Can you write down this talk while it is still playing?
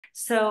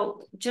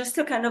So just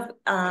to kind of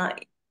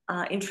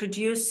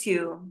introduce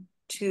you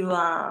to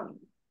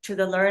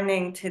the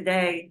learning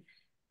today.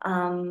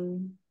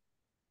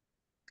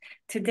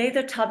 Today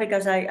the topic,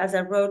 as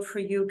I wrote for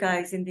you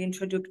guys in the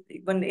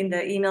in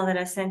the email that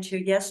I sent you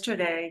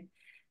yesterday,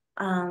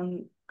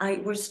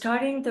 we're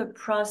starting the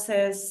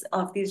process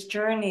of this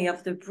journey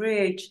of the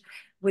bridge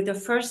with the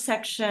first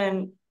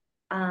section,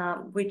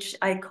 which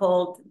I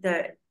called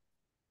the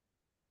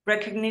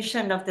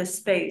recognition of the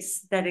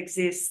space that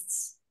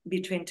exists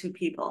between two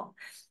people.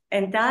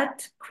 And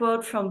that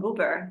quote from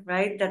Buber,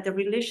 right, that the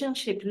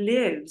relationship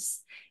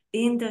lives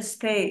in the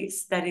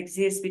space that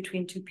exists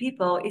between two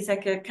people, is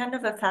like a kind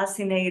of a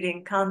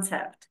fascinating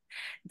concept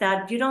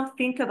that you don't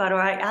think about,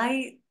 or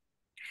I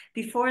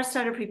before I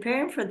started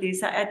preparing for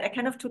this, I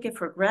kind of took it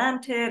for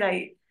granted.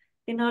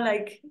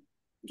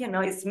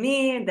 It's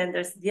me, and then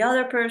there's the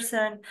other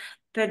person.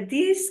 But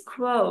this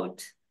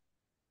quote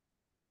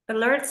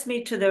alerts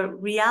me to the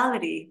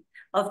reality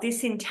of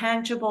this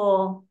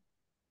intangible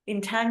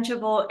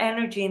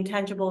energy,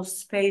 intangible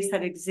space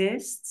that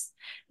exists,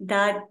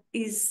 that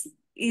is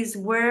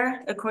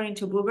where, according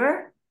to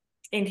Buber,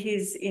 in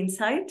his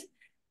insight,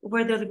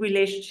 where the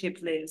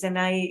relationship lives. And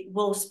I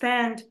will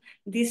spend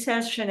this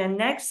session and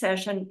next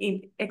session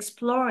in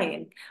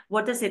exploring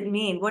what does it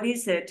mean, what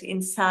is it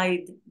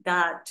inside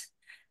that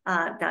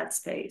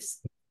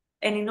space.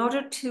 And in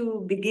order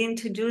to begin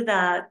to do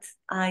that,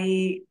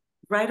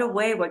 right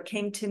away, what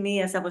came to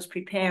me as I was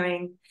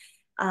preparing,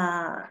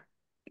 kind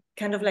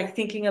of like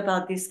thinking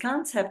about this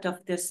concept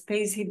of the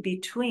space in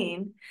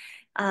between,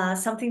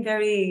 something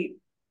very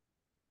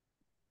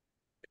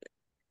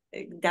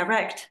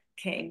direct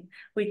came,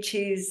 which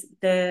is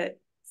the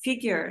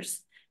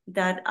figures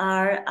that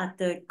are at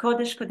the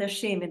Kodesh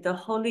Kodashim, in the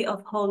Holy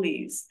of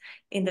Holies,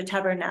 in the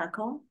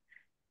tabernacle,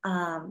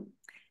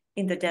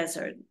 in the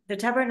desert. The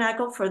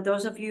tabernacle, for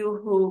those of you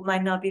who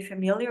might not be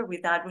familiar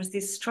with that, was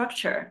this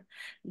structure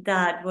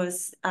that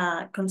was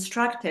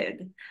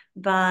constructed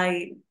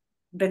by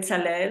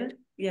Bezalel,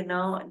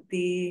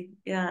 the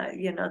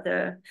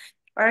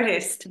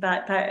artist by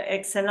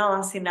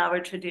excellence in our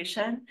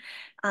tradition,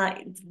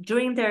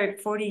 during their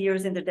 40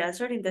 years in the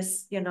desert,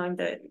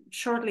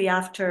 shortly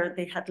after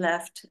they had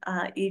left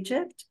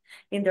Egypt,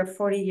 in their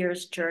 40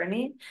 years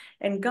journey.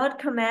 And God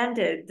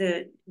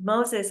commanded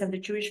Moses and the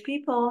Jewish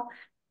people,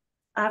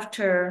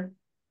 after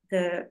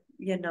the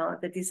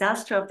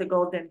disaster of the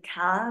golden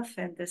calf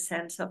and the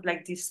sense of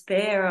like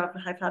despair of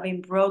having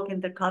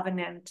broken the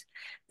covenant,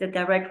 the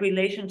direct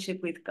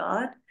relationship with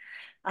God,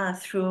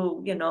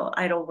 through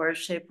idol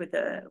worship with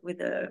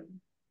the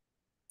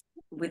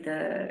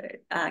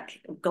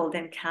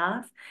golden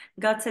calf.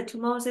 God said to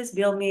Moses,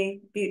 build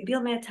me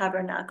a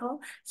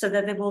tabernacle so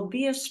that there will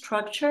be a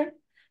structure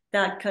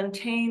that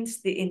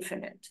contains the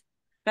infinite,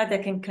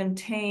 that can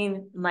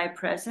contain my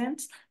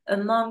presence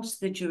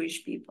amongst the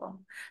Jewish people.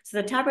 So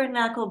the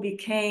tabernacle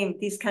became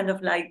this kind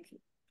of like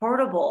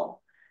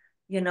portable,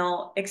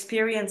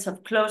 experience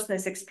of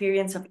closeness,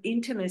 experience of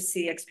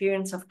intimacy,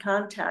 experience of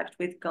contact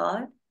with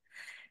God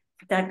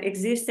that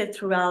existed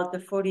throughout the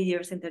 40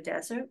 years in the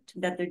desert,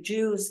 that the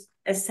Jews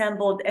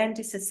assembled and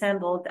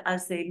disassembled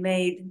as they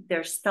made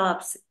their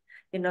stops.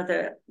 I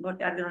don't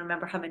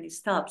remember how many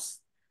stops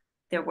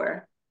there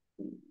were,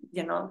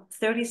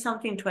 30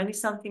 something, 20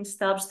 something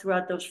stops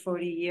throughout those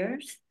 40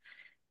 years,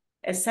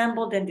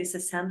 assembled and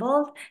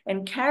disassembled,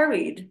 and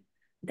carried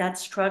that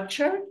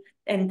structure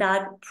and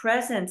that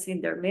presence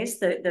in their midst.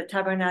 The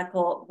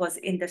tabernacle was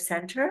in the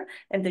center,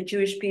 and the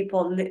Jewish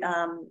people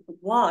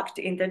walked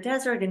in the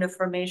desert in a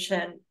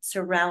formation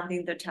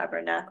surrounding the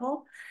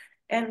tabernacle.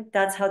 And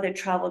that's how they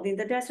traveled in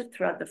the desert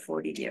throughout the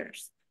 40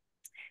 years.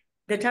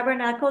 The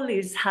tabernacle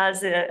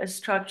has a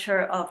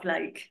structure of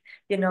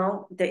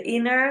the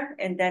inner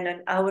and then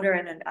an outer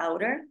and an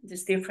outer.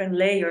 There's different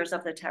layers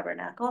of the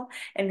tabernacle.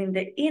 And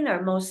in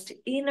the most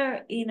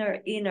inner, in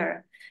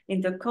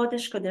the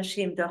Kodesh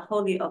Kodashim, the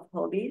Holy of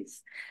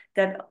Holies,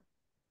 that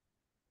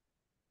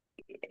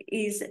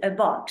is a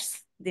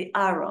box, the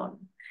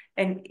Aron.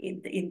 And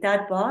in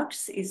that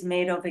box is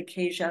made of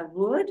acacia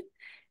wood.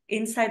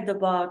 Inside the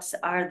box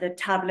are the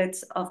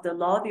tablets of the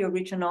law, the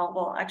original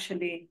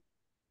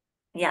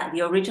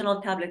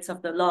tablets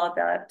of the law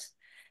that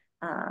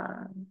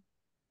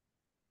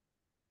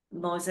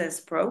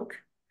Moses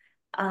broke.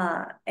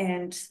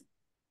 And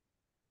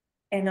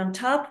on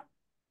top,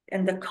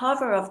 and the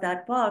cover of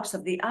that box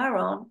of the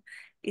Aron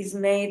is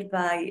made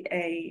by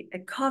a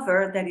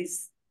cover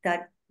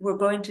that we're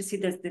going to see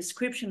the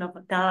description of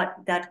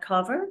that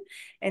cover.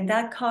 And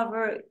that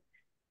cover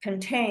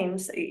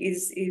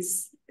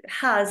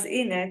has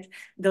in it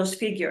those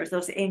figures,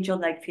 those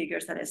angel-like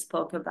figures that I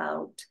spoke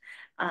about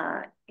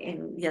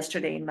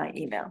yesterday in my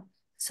email.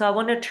 So I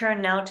want to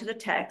turn now to the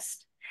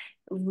text,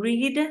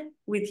 read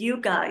with you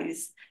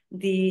guys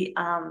the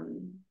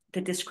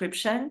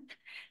description.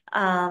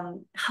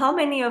 How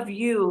many of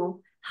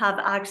you have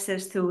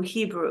access to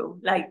Hebrew,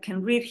 like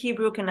can read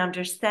Hebrew, can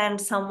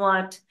understand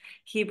somewhat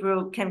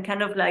Hebrew, can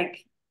kind of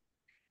like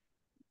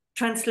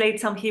translate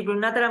some Hebrew.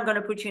 Not that I'm going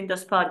to put you in the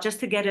spot, just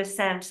to get a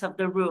sense of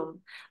the room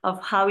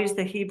of how is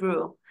the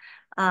Hebrew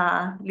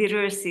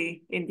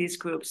literacy in this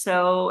group.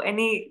 So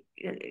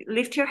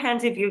lift your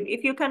hands if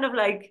you kind of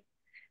like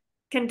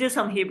can do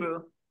some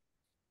Hebrew.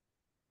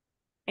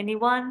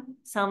 Anyone?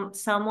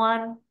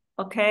 Someone?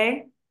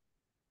 Okay.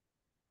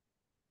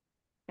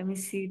 Let me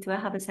see. Do I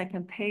have a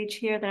second page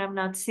here that I'm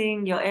not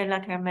seeing?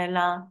 Yoela,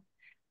 Carmela.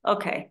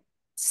 Okay.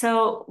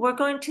 So we're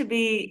going to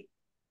be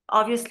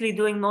obviously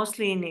doing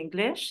mostly in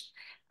English,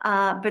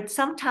 but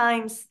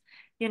sometimes,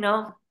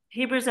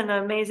 Hebrew is an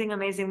amazing,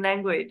 amazing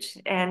language,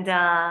 and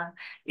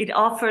it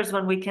offers,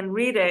 when we can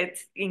read it,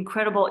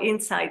 incredible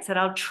insights that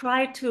I'll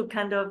try to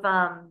kind of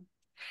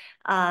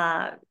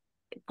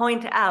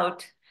point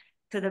out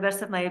to the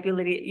best of my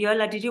ability.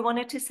 Yola, did you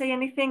want to say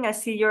anything? I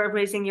see you're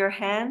raising your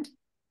hand.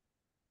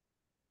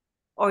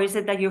 Or is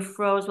it that you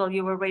froze while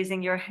you were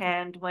raising your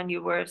hand when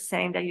you were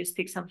saying that you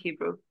speak some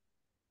Hebrew?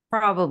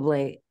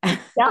 Probably.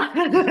 Yeah.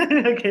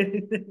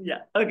 Okay. Yeah.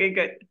 Okay,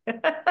 good.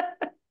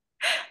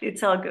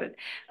 It's all good.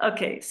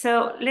 Okay,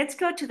 so let's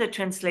go to the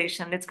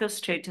translation. Let's go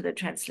straight to the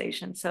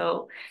translation.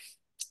 So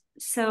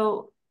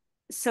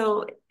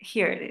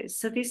here it is.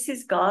 So this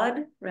is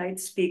God, right,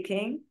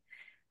 speaking,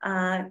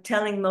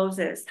 telling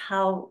Moses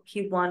how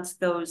he wants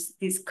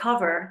this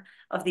cover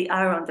of the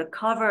Aaron, the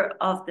cover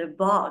of the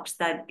box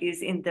that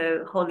is in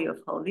the Holy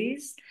of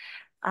Holies,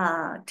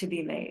 to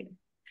be made.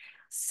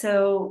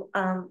 So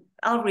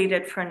I'll read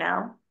it for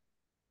now,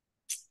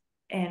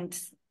 and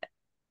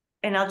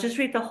I'll just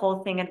read the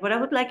whole thing. And what I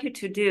would like you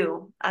to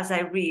do as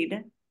I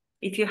read,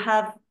 if you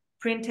have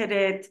printed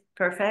it,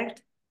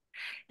 perfect.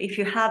 If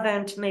you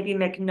haven't, maybe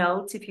make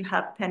notes if you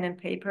have pen and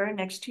paper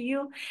next to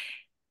you.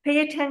 Pay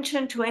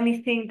attention to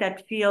anything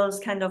that feels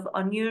kind of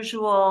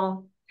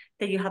unusual,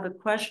 that you have a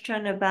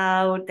question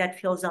about, that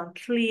feels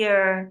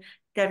unclear,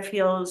 that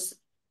feels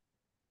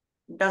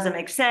doesn't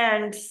make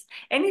sense,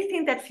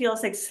 anything that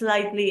feels like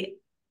slightly,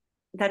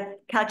 that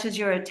catches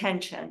your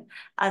attention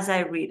as I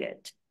read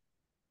it.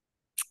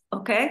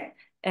 Okay,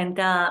 and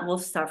we'll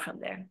start from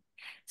there.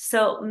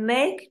 So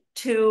make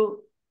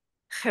two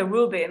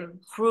cherubim,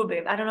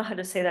 I don't know how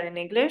to say that in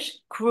English,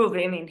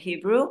 cherubim in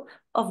Hebrew,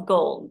 of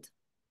gold.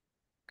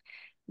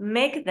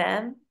 Make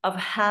them of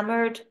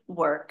hammered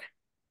work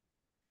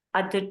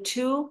at the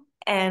two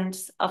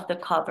ends of the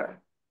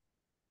cover.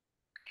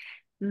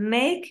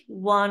 Make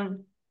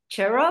one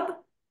cherub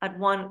at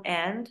one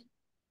end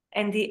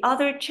and the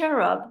other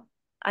cherub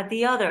at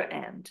the other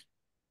end.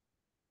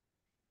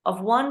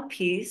 Of one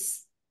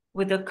piece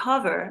with the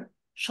cover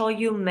shall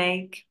you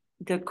make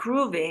the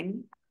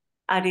cherubim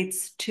at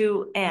its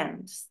two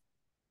ends.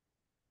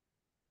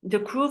 The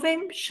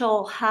cherubim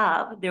shall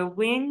have their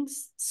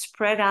wings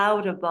spread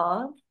out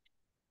above,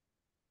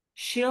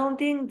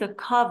 shielding the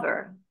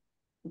cover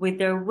with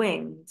their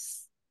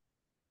wings.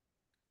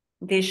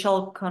 They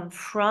shall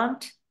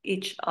confront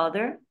each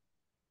other,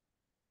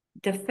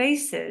 the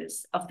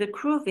faces of the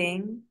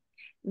cherubim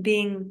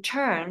being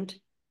turned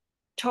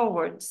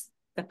towards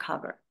the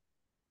cover.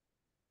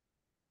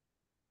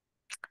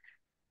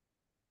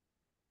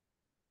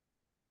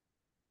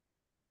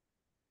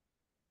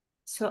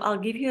 So I'll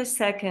give you a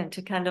second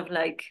to kind of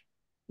like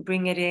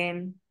bring it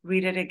in,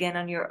 read it again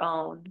on your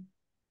own.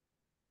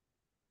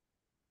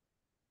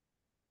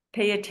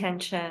 Pay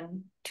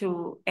attention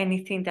to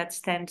anything that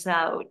stands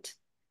out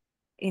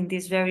in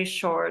these very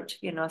short,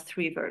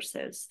 3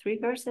 verses. 3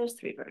 verses,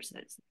 3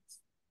 verses.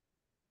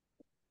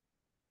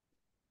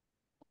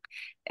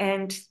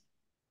 And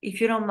if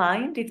you don't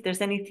mind, if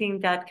there's anything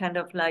that kind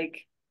of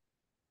like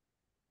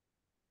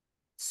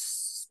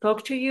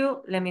spoke to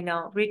you, let me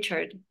know.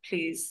 Richard,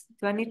 please.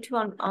 Do I need to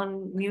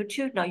unmute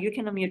you? No, you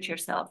can unmute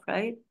yourself,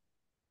 right?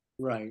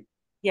 Right.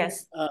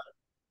 Yes.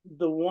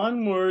 The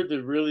one word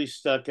that really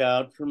stuck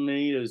out for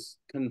me is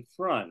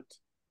confront.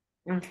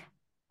 Mm.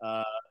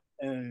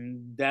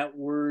 And that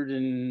word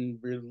in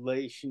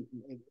relation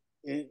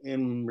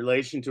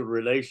to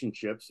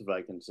relationships, if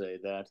I can say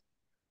that,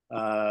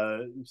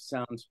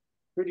 sounds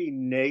pretty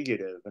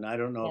negative. And I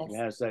don't know if it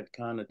has that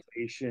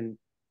connotation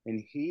in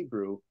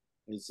Hebrew.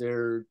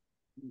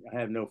 I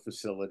have no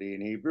facility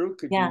in Hebrew.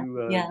 Could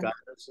you guide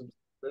us a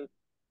bit?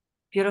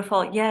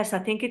 Beautiful. Yes, I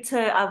think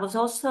I was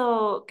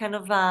also kind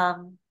of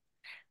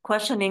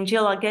questioning,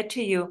 Jill, I'll get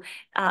to you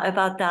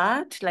about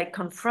that, like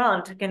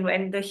confront. Again,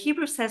 when the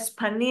Hebrew says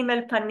panim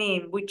el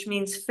panim, which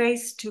means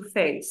face to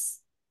face.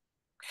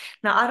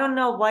 Now, I don't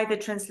know why they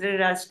translated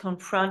it as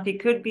confront. It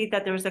could be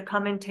that there is a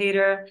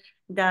commentator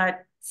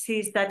that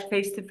sees that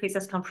face to face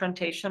as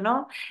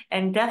confrontational.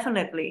 And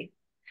definitely,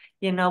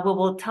 we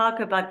will talk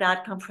about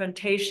that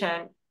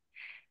confrontation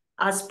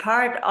as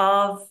part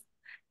of,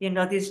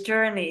 this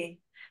journey,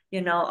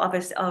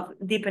 of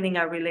deepening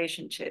our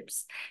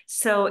relationships.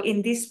 So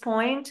in this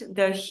point,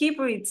 the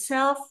Hebrew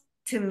itself,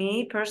 to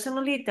me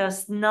personally,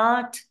 does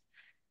not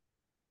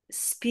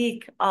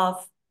speak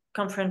of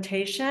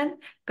confrontation,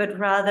 but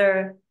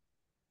rather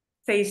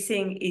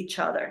facing each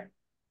other.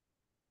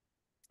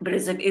 but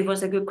it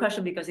was a good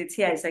question because it's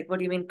like, what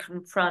do you mean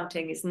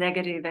confronting is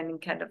negative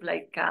and kind of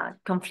like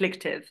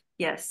conflictive?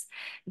 Yes.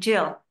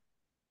 Jill.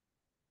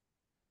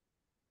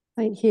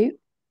 Thank you.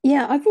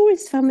 Yeah, I've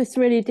always found this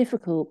really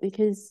difficult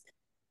because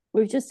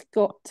we've just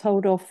got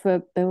told off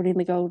for building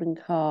the golden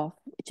calf,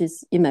 which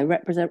is,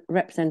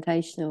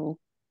 representational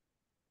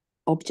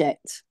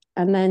object.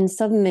 And then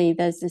suddenly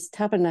there's this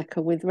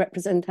tabernacle with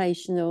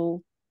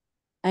representational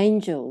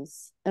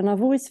angels. And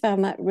I've always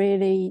found that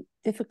really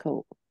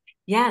difficult.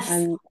 Yes.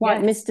 And quite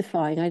yes.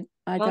 mystifying.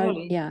 I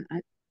Totally. don't,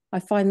 I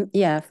find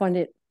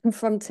it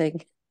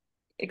confronting.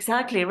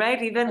 Exactly,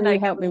 right? Even Can like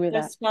you help I me was with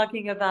that? just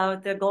talking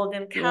about the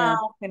golden Yeah.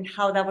 calf and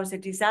how that was a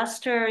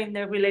disaster in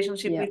their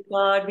relationship Yeah. with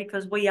God,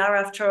 because we are,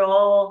 after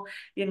all,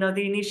 the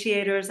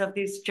initiators of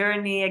this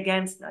journey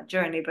against, not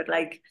journey, but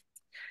like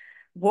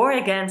war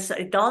against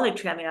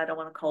idolatry. I mean, I don't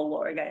want to call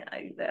war again,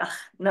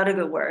 not a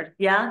good word.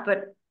 Yeah,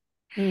 but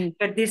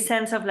this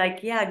sense of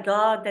like, yeah,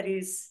 God that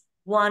is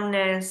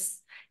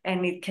oneness,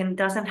 and it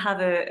doesn't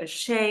have a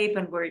shape,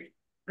 and we're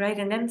right.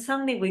 And then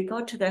suddenly we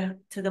go to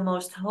the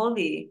most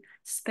holy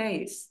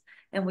space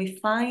and we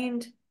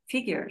find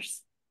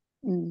figures,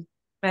 right?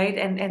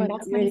 And I find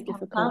that's that when really it's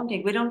difficult.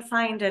 confounding. We don't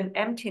find an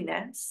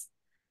emptiness.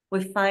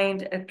 We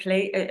find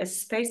a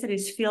space that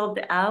is filled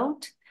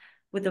out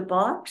with a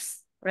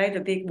box, right?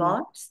 A big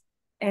box,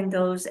 and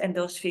those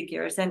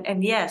figures.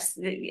 And yes,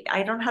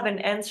 I don't have an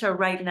answer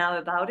right now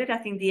about it. I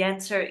think the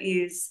answer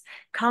is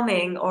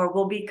coming, or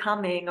will be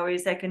coming, or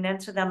is like an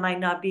answer that might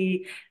not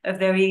be a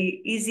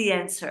very easy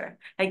answer.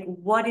 Like,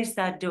 what is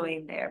that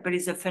doing there? But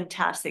it's a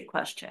fantastic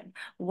question.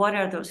 What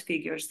are those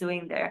figures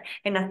doing there?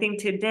 And I think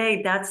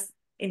today that's,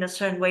 in a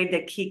certain way,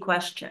 the key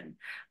question.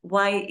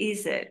 Why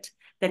is it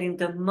that in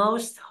the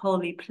most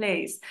holy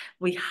place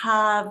we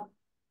have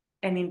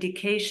an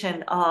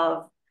indication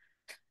of,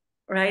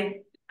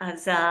 right,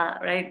 as a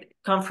right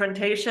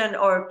confrontation,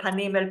 or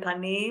panim el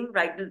panim,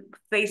 right,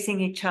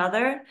 facing each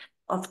other,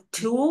 of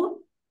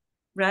two,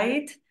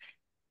 right,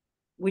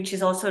 which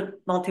is also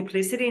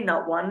multiplicity,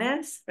 not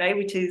oneness, right,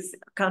 which is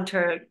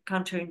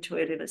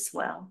counterintuitive as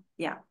well.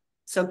 Yeah.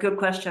 So good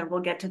question.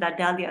 We'll get to that,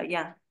 Dalia.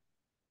 Yeah.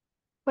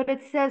 But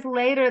it says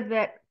later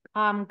that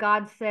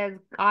God says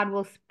God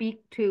will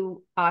speak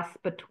to us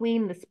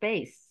between the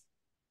space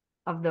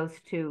of those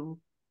two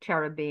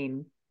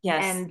cherubim.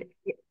 Yes.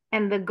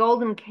 And the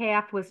golden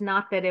calf was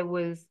not that it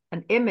was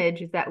an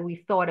image, is that we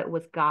thought it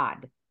was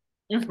God.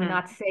 We're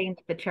not saying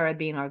that the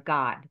cherubim are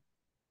God.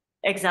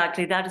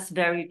 Exactly. That is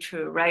very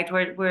true, right?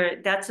 Where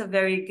that's a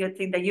very good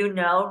thing that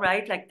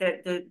right? Like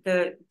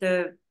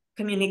the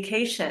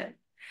communication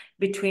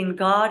between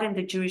God and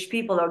the Jewish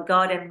people, or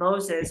God and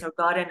Moses, or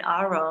God and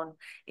Aaron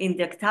in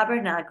the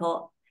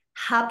tabernacle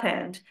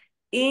happened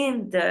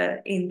in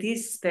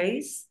this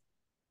space,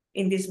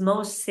 in this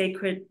most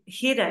sacred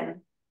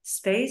hidden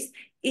space,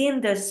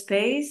 in this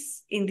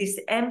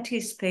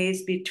empty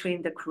space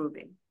between the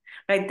cherubim.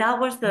 Right, that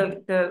was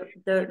the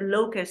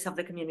locus of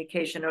the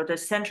communication, or the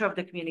center of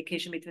the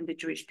communication between the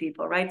Jewish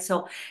people, right?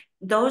 So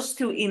those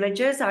two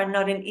images are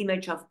not an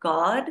image of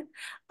God,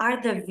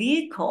 are the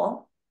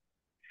vehicle,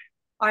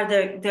 are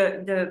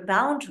the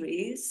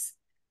boundaries,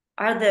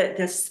 are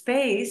the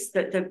space,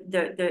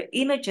 the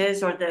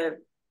images, or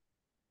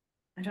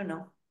I don't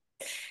know,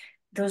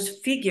 those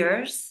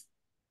figures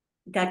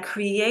that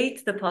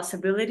create the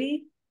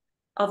possibility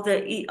of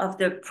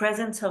the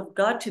presence of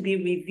God to be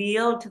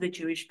revealed to the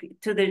Jewish people,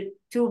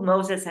 to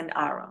Moses and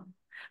Aaron.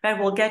 Right,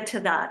 we'll get to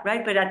that,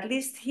 right? But at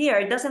least here,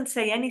 it doesn't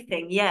say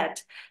anything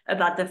yet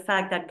about the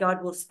fact that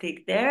God will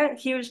speak there.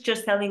 Here's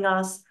just telling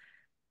us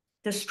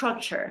the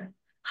structure.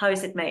 How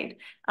is it made?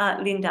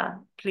 Linda,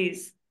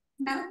 please.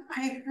 Now,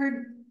 I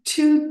heard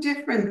two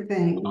different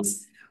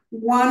things.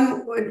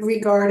 One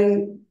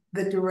regarding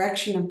the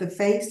direction of the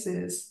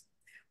faces.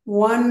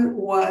 One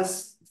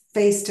was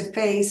face to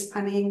face,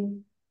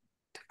 and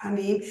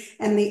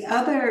the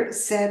other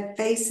said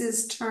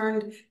faces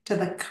turned to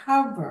the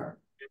cover,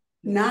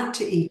 not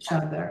to each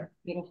other.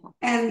 Beautiful.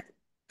 And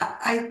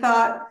I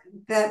thought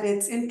that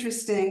it's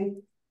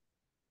interesting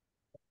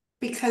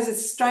because it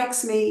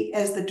strikes me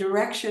as the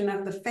direction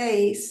of the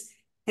face,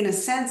 in a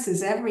sense,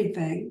 is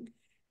everything.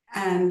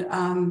 And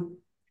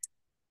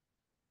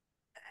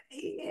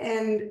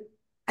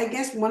I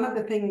guess one of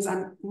the things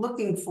I'm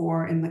looking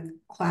for in the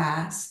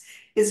class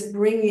is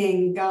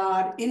bringing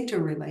God into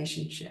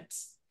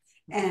relationships,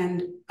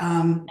 and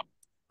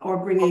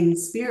or bringing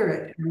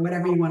spirit, or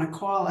whatever you want to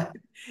call it,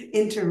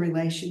 into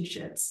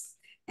relationships.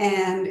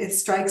 And it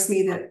strikes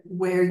me that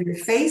where your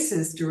face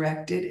is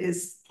directed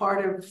is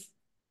part of,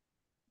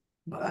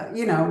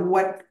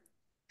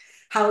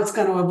 how it's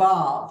going to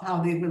evolve,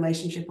 how the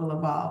relationship will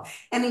evolve.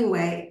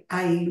 Anyway,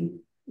 I'm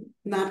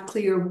not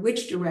clear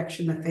which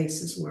direction the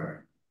faces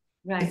were.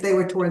 Right. If they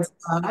were towards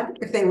God,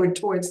 if they were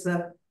towards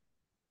the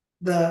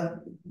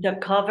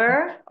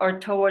cover, or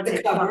towards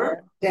the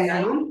cover down,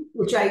 right?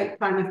 Which I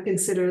kind of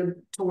consider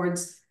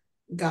towards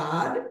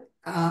God,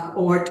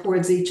 or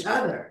towards each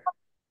other.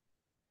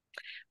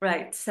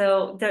 Right.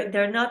 So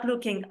they're not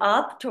looking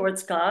up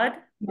towards God,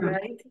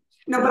 right?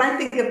 No, but I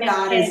think of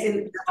God as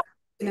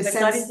in a But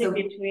God sense, is in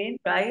the between,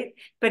 right?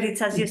 But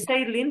it's, as you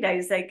say, Linda,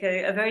 it's like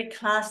a very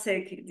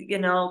classic,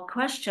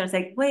 question. It's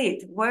like,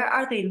 wait, where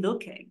are they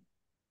looking?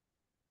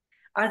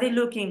 Are they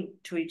looking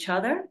to each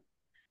other,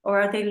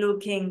 or are they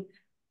looking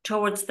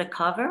towards the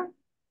cover?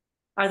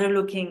 Are they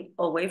looking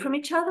away from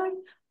each other?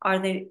 Are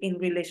they in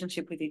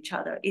relationship with each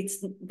other?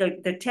 It's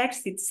the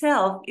text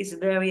itself is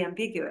very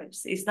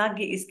ambiguous. It's not,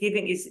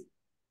 is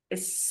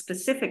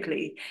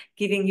specifically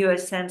giving you a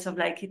sense of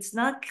like, it's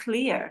not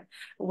clear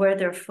where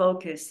their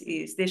focus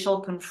is. They shall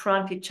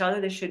confront each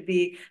other. They should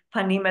be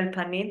panim el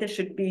panim. They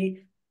should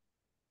be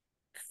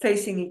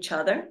facing each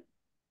other.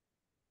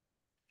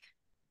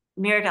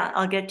 Mirda,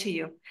 I'll get to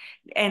you.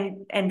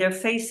 And their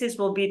faces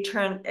will be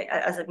turned,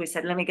 as we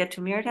said, let me get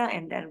to Mirda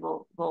and then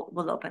we'll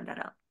open that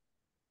up.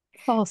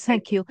 Oh,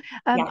 thank you.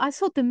 Yeah. I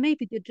thought that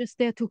maybe they're just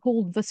there to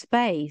hold the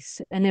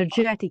space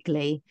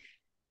energetically,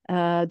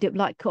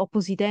 like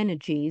opposite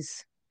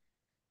energies.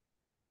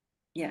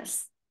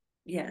 Yes.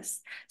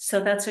 Yes.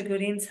 So that's a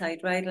good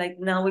insight, right? Like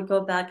now we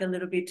go back a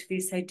little bit to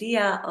this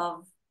idea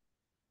of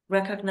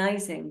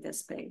recognizing the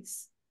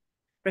space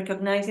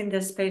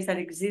that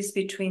exists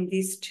between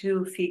these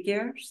two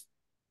figures,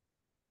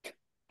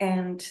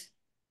 and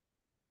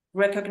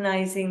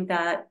recognizing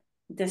that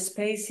the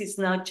space is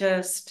not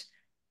just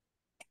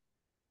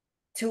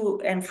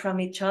to and from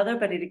each other,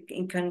 but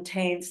it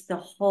contains the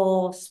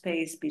whole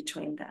space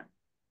between them.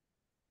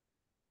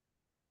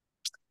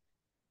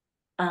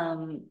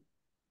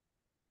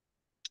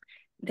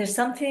 There's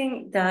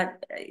something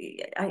that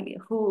I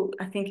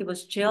think it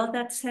was Jill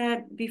that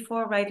said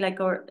before, right? Like,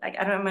 or I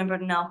don't remember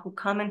now who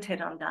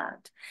commented on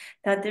that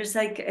there's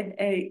like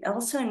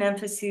also an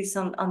emphasis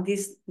on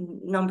this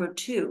number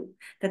two,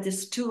 that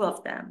there's two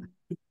of them,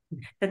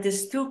 that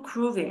there's two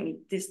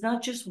proving, there's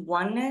not just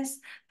oneness,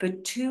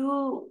 but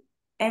two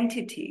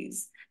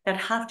entities that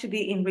have to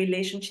be in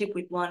relationship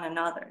with one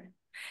another.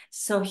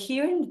 So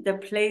here in the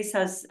place,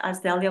 as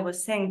Delia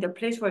was saying, the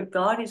place where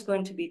God is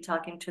going to be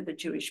talking to the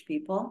Jewish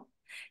people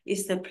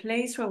is the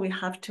place where we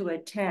have to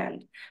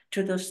attend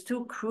to those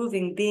two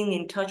proving, being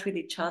in touch with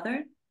each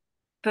other,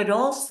 but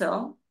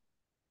also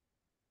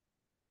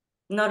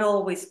not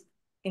always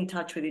in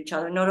touch with each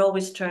other, not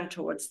always turn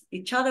towards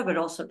each other, but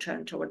also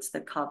turn towards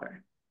the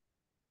cover.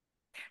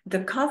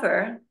 The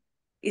cover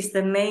is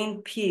the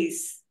main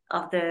piece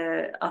of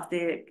the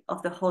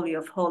Holy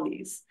of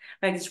Holies,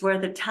 right? It's where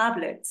the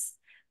tablets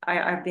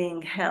are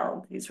being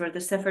held. It's where the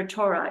Sefer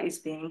Torah is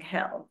being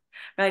held,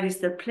 right? It's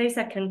the place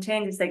that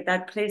contains, it's like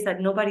that place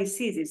that nobody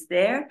sees. It's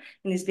there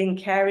and it's being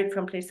carried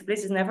from place to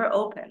place. It's never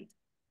opened.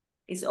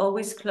 It's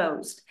always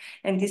closed.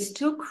 And these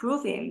two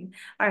kruvim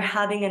are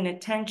having an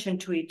attention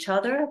to each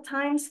other at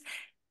times,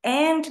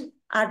 and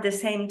at the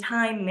same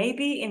time,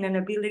 maybe in an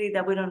ability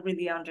that we don't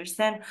really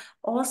understand,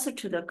 also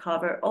to the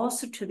cover,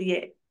 also to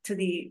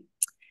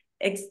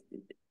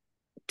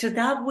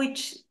that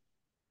which,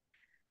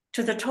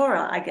 to the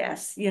Torah, I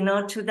guess,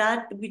 to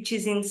that which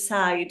is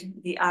inside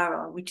the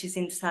arrow, which is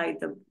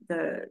inside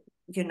to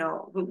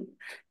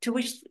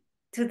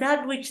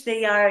that which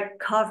they are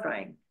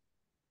covering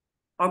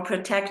or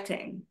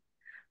protecting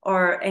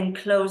or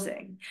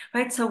enclosing,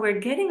 right? So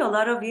we're getting a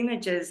lot of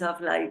images of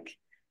like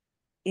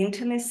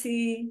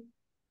intimacy,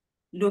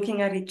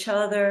 looking at each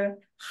other,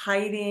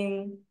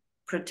 hiding,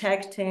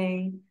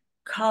 protecting,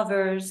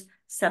 covers,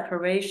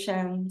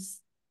 separations,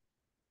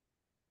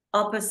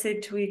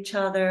 opposite to each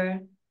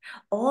other,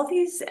 all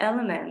these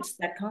elements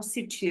that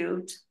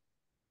constitute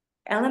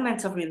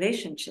elements of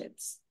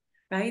relationships,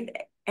 right?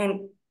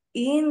 And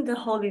in the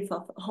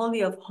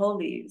Holy of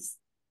Holies,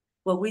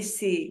 what we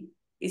see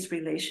is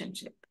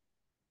relationship.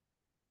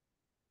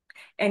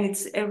 And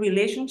it's a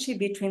relationship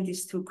between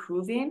these two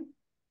kruvim,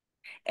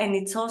 and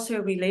it's also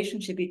a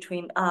relationship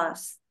between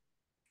us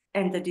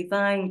and the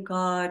divine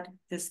God,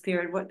 the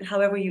spirit,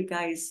 however you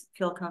guys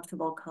feel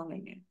comfortable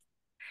calling it,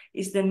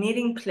 is the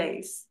meeting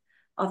place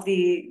of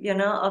and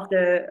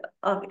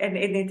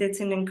it's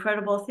an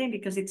incredible thing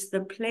because it's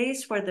the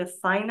place where the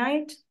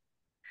finite,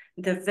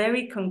 the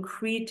very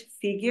concrete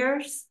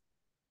figures,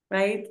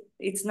 right?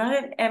 It's not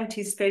an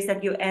empty space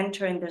that you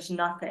enter and there's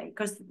nothing,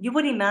 because you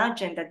would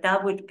imagine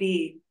that would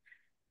be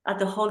at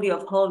the Holy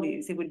of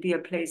Holies, it would be a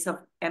place of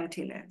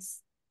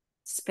emptiness,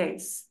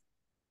 space,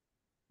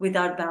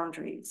 without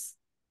boundaries,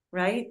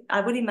 right?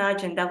 I would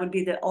imagine that would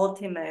be the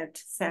ultimate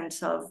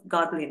sense of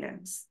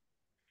godliness.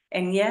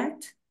 And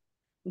yet,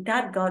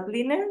 that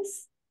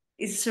godliness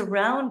is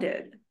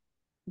surrounded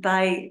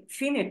by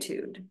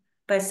finitude,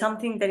 by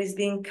something that is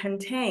being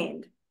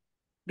contained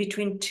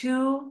between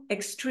two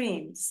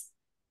extremes,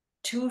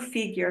 two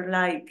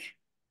figure-like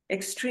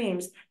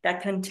extremes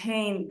that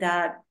contain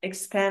that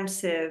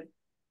expansive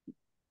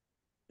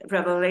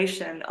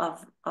revelation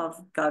of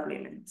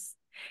godliness.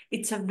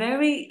 It's a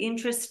very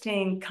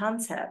interesting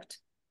concept,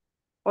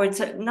 or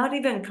it's not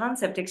even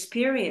concept,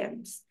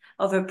 experience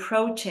of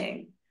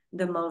approaching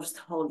the most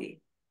holy.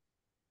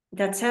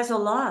 That says a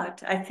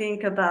lot, I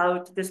think,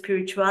 about the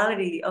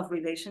spirituality of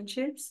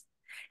relationships.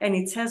 And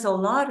it says a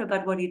lot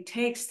about what it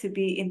takes to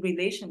be in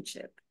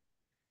relationship.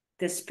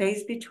 The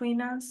space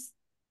between us,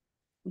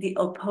 the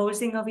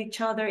opposing of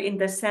each other in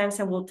the sense,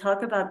 and we'll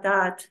talk about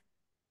that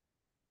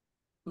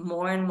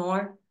more and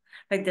more,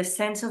 like the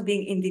sense of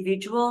being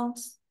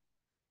individuals,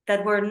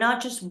 that were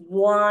not just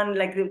one,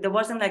 like there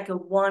wasn't like a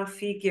one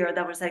figure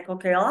that was like,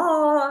 okay,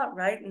 oh,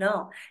 right?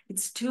 No,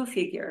 it's two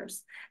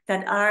figures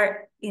that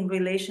are in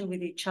relation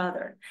with each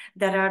other,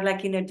 that are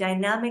like in a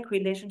dynamic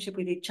relationship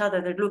with each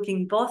other. They're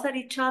looking both at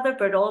each other,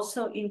 but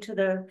also into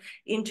the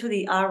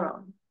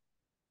Aron,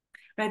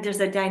 right? There's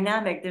a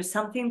dynamic, there's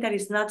something that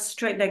is not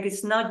straight, like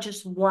it's not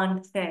just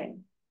one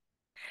thing.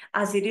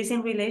 As it is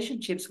in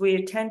relationships, we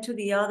attend to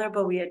the other,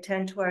 but we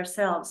attend to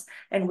ourselves,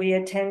 and we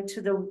attend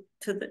to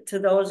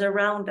those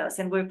around us,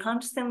 and we're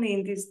constantly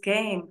in this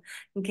game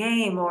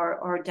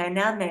or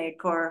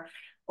dynamic or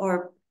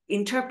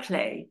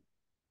interplay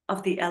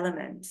of the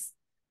elements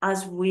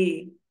as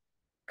we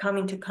come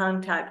into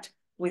contact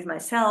with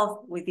myself,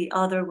 with the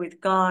other,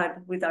 with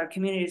God, with our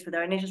communities, with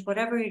our nations,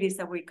 whatever it is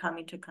that we come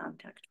into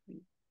contact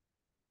with.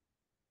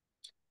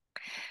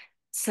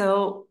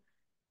 So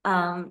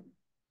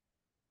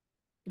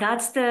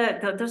that's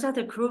those are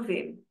the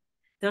kruvim.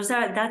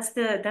 That's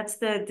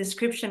the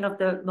description of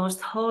the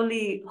most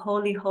holy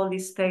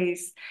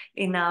space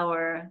in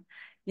our,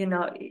 in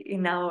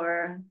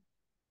our,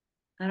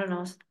 I don't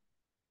know,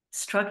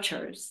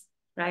 structures,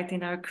 right?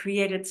 In our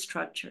created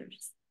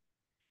structures.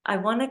 I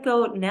want to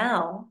go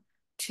now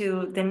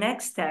to the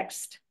next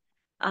text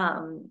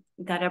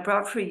that I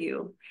brought for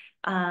you.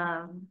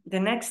 The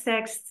next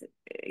text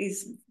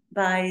is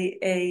by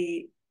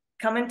a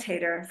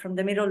commentator from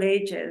the Middle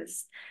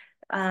Ages,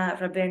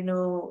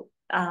 Rabbeinu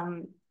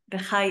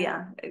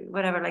Bechaya,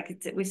 whatever,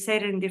 like we say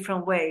it in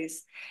different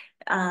ways.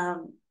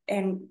 And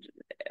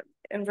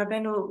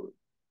Rabbeinu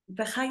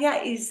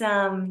Bechaya is,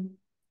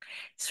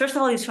 first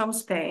of all, he's from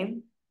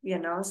Spain,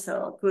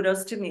 so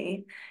kudos to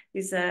me.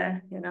 He's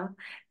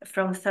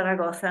from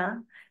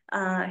Zaragoza.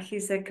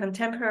 He's a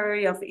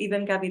contemporary of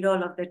Ibn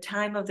Gabirol, of the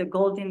time of the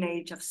golden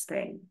age of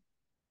Spain.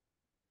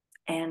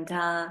 And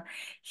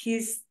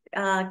he's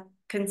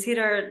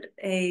considered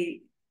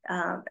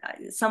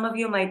some of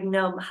you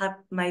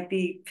might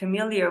be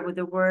familiar with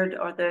the word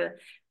or the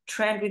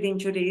trend within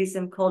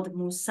Judaism called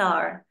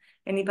Musar.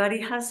 Anybody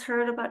has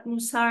heard about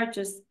Musar?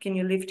 Just can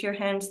you lift your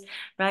hands,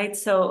 right?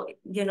 So,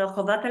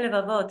 Chovat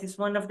HaLevavot is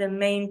one of the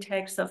main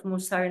texts of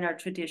Musar in our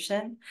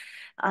tradition.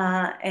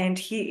 And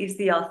he is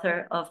the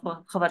author of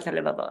Chovat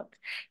HaLevavot.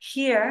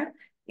 Here,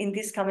 in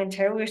this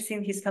commentary, we're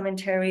seeing his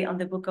commentary on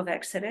the book of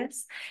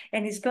Exodus.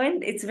 And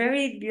it's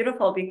very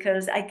beautiful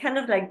because I kind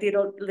of like did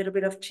a little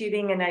bit of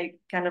cheating, and I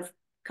kind of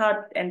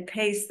cut and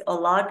paste a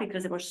lot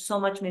because there was so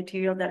much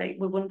material that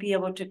we wouldn't be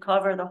able to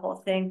cover the whole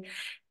thing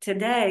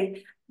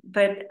today.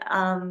 But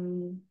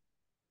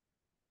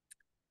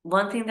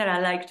one thing that I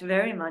liked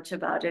very much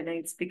about it, and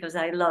it's because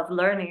I love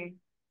learning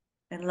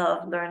and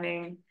love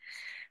learning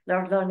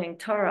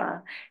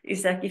Torah,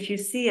 is that if you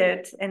see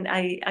it, and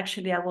I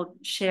will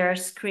share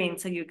screen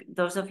so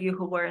those of you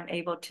who weren't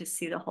able to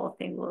see the whole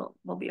thing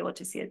will be able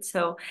to see it.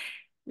 So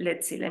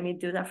let's see, let me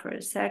do that for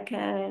a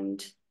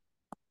second.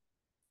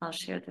 I'll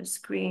share the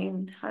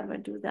screen. How do I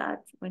do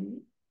that?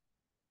 When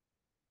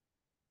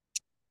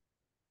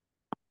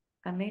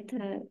I made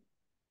the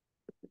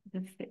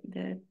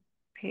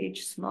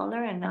page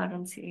smaller, and now I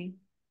don't see,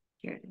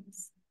 here it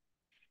is,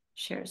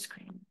 share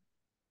screen.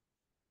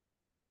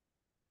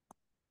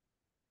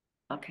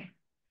 Okay.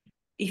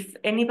 If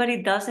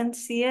anybody doesn't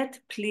see it,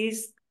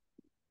 please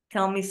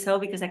tell me so,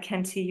 because I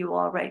can't see you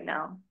all right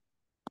now.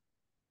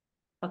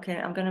 Okay,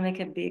 I'm gonna make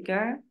it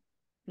bigger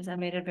because I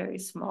made it very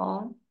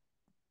small.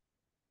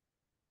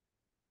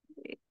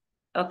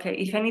 Okay,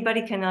 if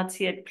anybody cannot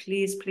see it,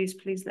 please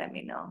let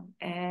me know.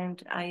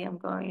 And I am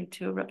going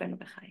to Rabbeinu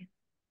Bechaya.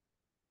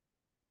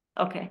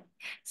 Okay,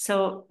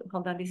 so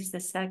hold on, this is the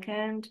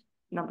second,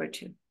 number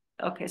 2.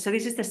 Okay, so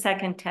this is the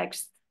second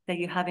text that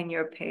you have in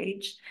your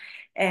page.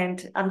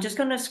 And I'm just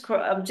gonna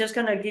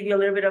give you a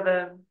little bit of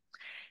a,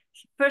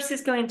 first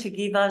he's going to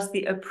give us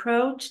the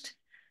approach,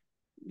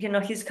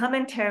 his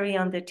commentary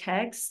on the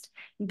text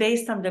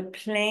based on the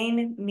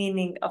plain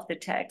meaning of the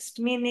text,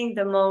 meaning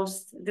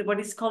what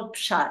is called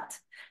pshat.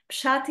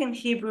 Pshat in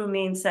Hebrew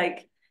means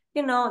like,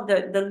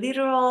 the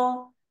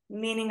literal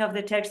meaning of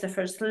the text, the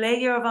first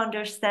layer of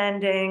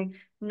understanding,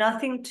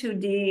 nothing too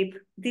deep.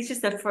 This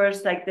is the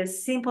first, like the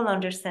simple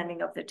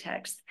understanding of the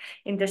text.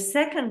 In the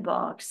second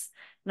box,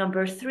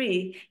 number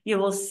 3, you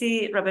will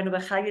see Rabbeinu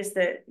Bechaya is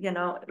a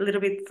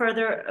little bit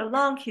further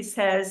along. He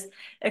says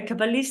a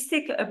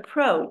Kabbalistic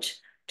approach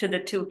to the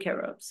 2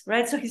 cherubs,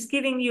 right? So he's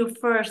giving you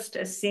first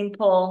a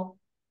simple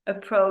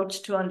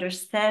approach to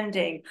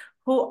understanding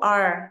who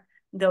are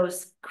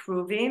those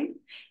kruvim,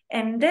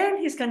 and then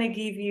he's going to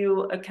give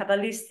you a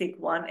Kabbalistic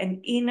one,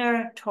 an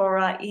inner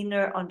Torah,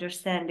 inner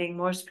understanding,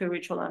 more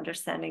spiritual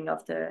understanding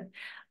of the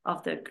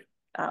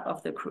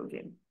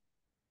kruvim.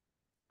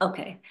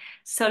 Okay,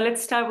 so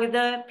let's start with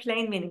the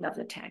plain meaning of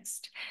the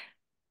text.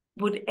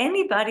 Would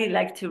anybody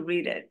like to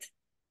read it?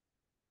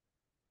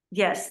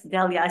 Yes,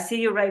 Delia, I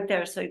see you right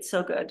there, so it's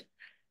so good.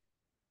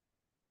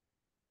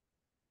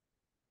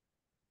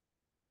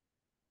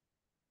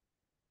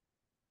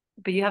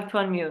 but you have to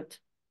unmute.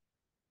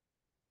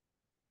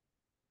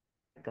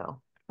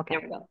 Go. Okay.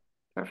 There we go.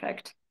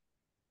 Perfect.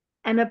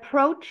 An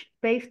approach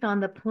based on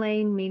the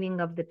plain meaning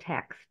of the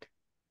text.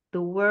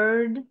 The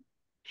word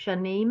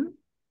shanim,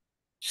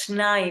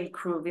 Shnayim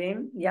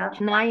kruvim, yeah.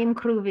 shnayim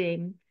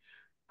kruvim,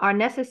 are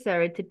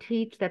necessary to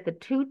teach that the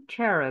two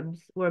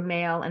cherubs were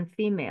male and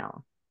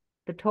female.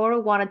 The Torah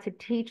wanted to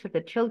teach that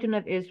the children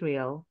of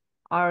Israel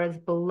are as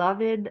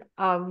beloved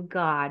of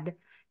God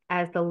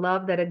as the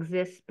love that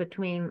exists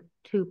between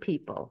two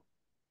people.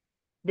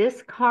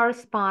 This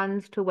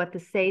corresponds to what the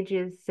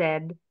sages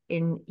said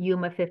in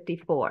Yuma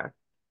 54.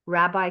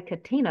 Rabbi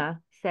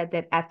Katina said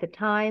that at the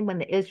time when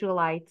the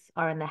Israelites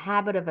are in the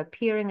habit of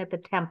appearing at the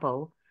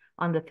temple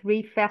on the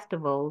 3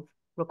 festivals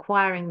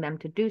requiring them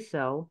to do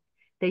so,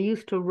 they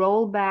used to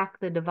roll back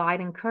the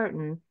dividing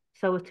curtain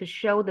so as to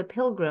show the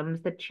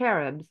pilgrims the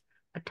cherubs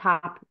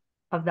atop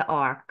of the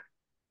ark,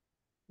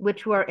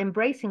 which were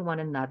embracing one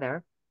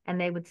another, and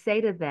they would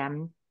say to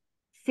them,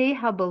 "See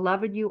how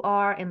beloved you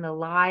are in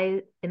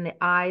the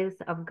eyes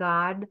of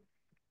God,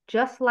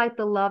 just like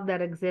the love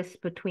that exists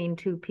between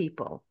two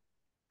people."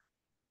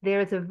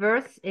 There is a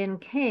verse in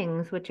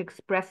Kings which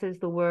expresses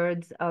the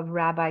words of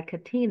Rabbi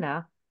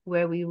Katina,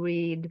 where we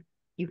read,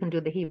 you can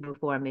do the Hebrew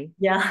for me.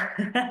 Yeah.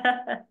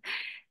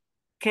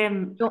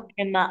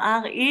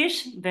 כמאר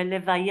איש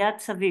בלוויית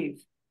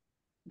סביב.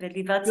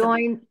 בלוויית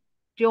סביב.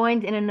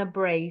 Joined in an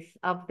embrace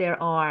of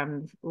their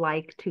arms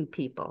like two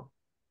people.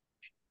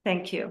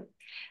 Thank you.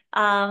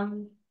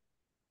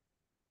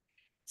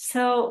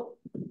 So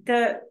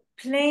the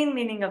plain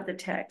meaning of the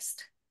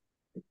text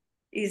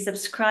is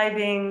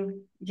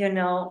ascribing,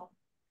 gender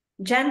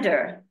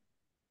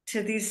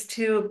to these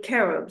two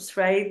cherubs,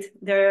 right?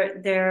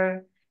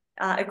 They're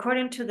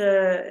according to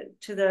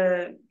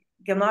the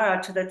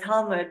Gemara, to the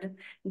Talmud,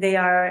 they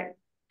are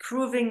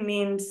kruvim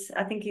means,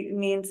 I think it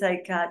means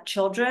like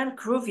children.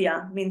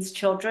 Kruvia means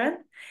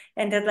children,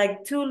 and they're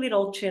like two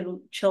little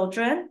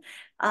children,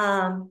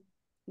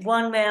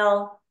 one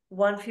male,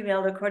 one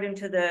female, according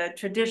to the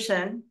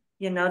tradition.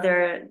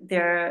 They're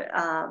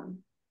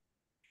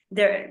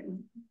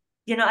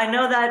I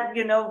know that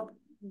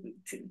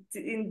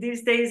in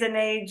these days and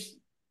age,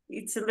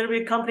 it's a little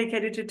bit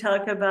complicated to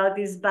talk about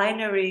this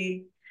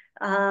binary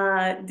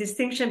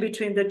distinction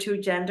between the two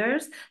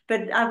genders,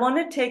 but I want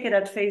to take it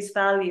at face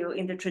value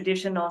in the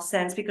traditional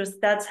sense, because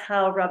that's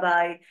how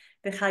Rabbi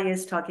Bechaya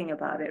is talking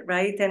about it,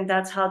 right? And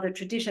that's how the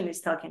tradition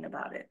is talking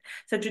about it.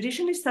 So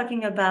tradition is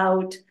talking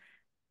about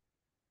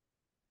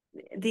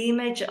the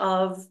image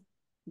of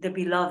the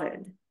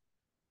beloved,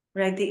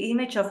 right? The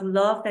image of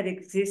love that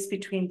exists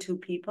between two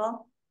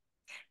people,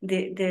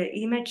 the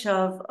image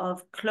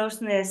of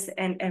closeness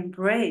and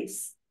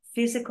embrace,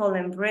 physical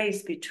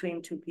embrace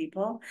between two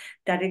people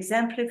that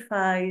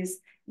exemplifies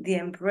the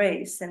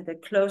embrace and the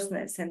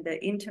closeness and the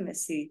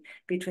intimacy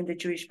between the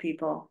Jewish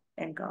people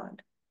and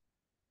God.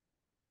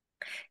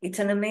 It's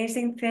an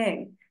amazing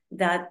thing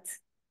that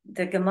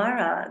the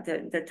Gemara,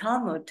 the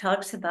Talmud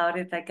talks about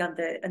it, like on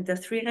the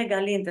 3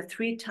 regalim, the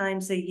 3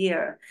 times a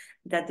year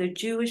that the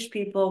Jewish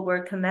people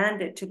were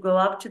commanded to go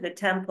up to the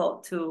temple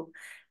to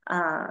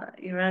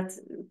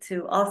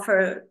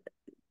offer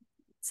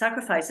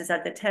sacrifices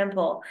at the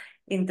temple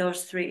in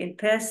those 3, in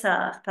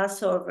Pesach,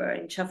 Passover,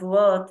 in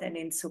Shavuot, and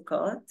in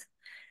Sukkot.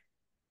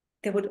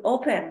 They would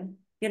open,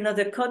 the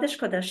Kodesh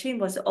Kodashim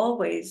was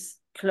always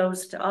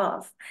closed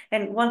off.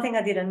 And one thing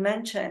I didn't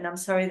mention, I'm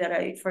sorry that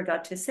I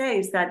forgot to say,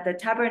 is that the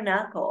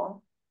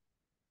tabernacle,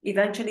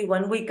 eventually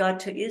when we got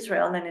to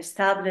Israel and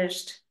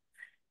established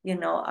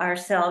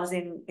ourselves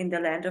in the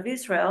land of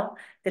Israel,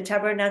 the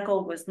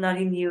tabernacle was not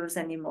in use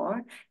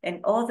anymore. And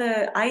all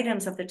the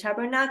items of the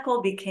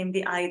tabernacle became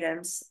the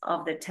items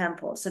of the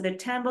temple. So the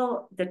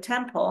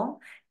temple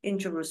in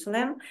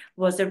Jerusalem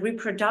was a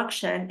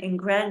reproduction in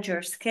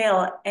grandeur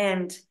scale,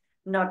 and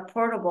not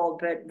portable,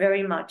 but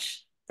very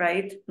much,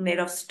 right, made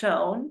of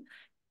stone,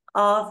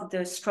 of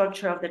the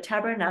structure of the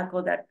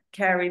tabernacle that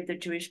carried the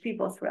Jewish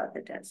people throughout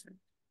the desert.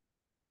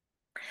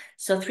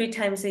 So 3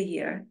 times a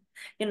year.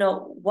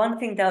 One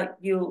thing that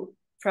you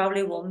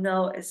probably will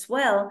know as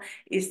well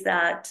is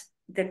that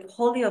the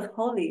Holy of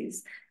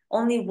Holies,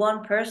 only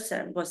one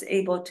person was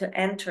able to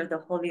enter the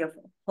Holy of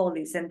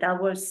Holies, and that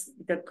was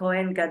the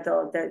Kohen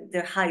Gadol,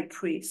 the high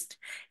priest.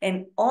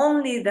 And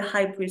only the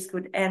high priest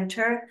could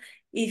enter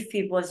if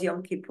it was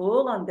Yom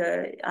Kippur, on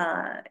the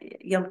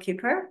Yom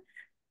Kippur,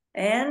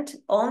 and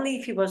only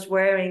if he was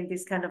wearing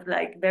this kind of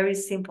like very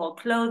simple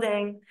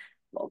clothing,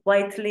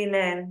 white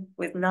linen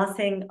with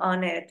nothing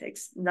on it,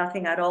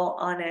 nothing at all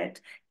on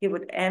it. He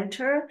would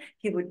enter,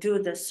 he would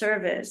do the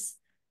service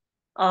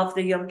of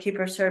the Yom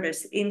Kippur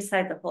service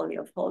inside the Holy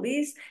of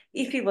Holies.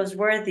 If he was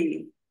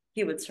worthy,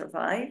 he would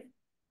survive.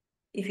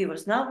 If he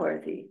was not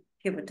worthy,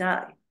 he would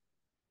die.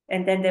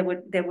 And then he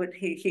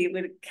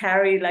would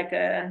carry like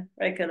a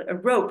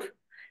rope,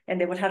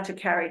 and they would have to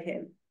carry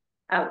him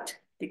out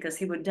because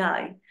he would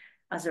die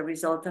as a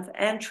result of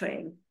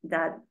entering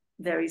that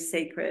very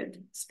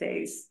sacred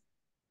space.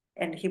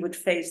 And he would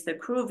face the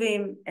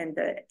kruvim, and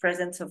the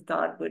presence of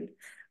God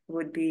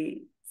would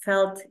be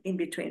felt in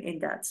between in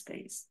that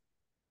space.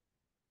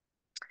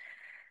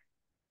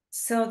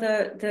 So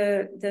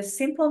the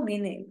simple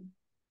meaning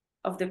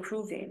of the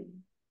Kruvim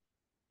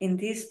in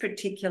this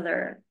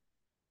particular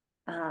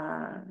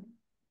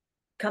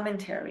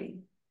commentary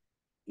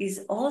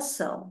is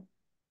also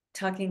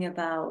talking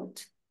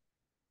about,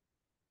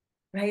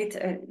 right,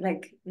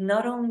 like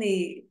not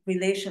only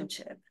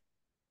relationship,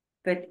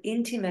 but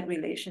intimate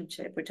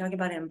relationship. We're talking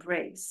about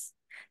embrace.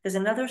 There's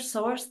another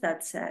source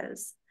that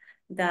says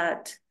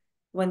that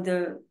when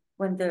they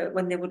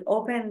would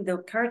open the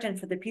curtain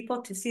for the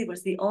people to see, it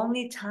was the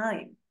only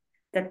time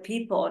that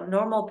people,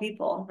 normal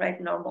people, right,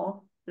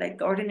 normal,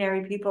 like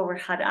ordinary people,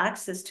 had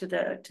access to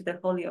the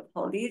Holy of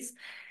Holies.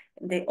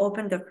 They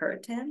opened the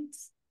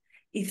curtains.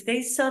 If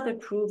they saw the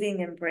Kruvim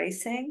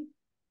embracing,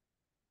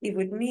 it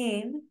would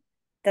mean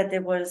that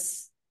there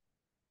was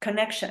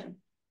connection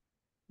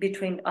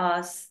between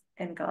us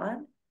and God.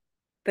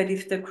 But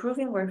if the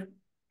Kruvim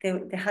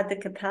they had the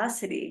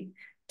capacity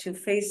to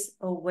face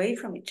away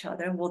from each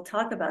other, and we'll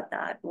talk about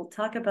that. We'll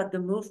talk about the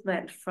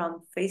movement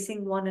from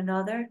facing one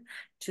another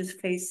to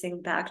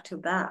facing back to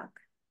back.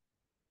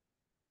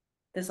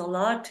 There's a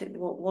lot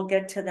we'll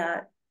get to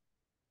that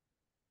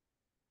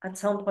at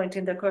some point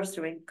in the course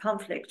during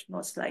conflict,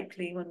 most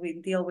likely, when we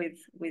deal with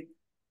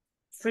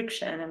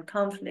friction and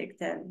conflict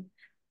and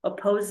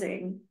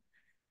opposing.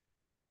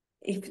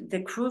 If the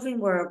Kruvim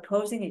were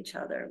opposing each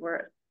other,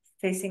 were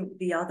facing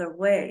the other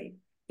way,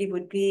 it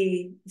would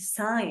be a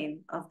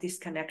sign of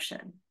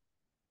disconnection.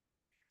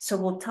 So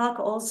we'll talk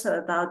also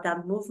about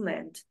that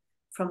movement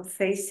from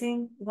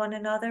facing one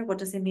another. What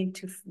does it mean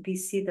to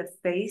see the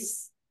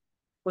face?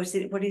 What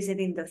is it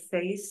in the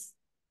face?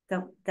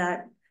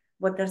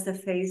 What does the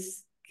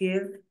face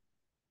give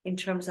in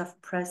terms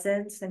of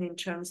presence and in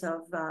terms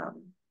of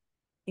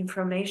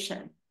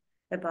information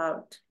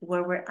about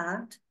where we're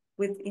at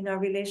within our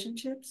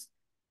relationships?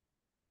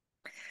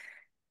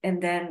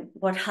 And then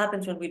what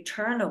happens when we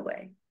turn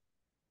away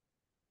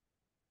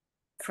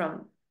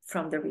from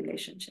the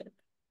relationship?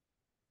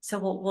 So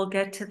we'll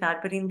get to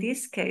that. But in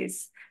this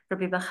case,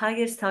 Rabbi Bachai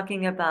is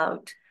talking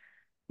about,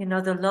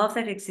 the love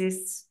that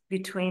exists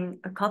between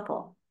a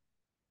couple,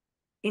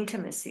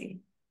 intimacy.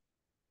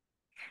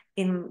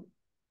 In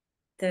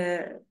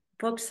the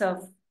books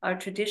of our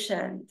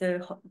tradition,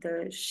 the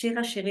Shir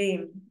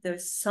HaShirim, the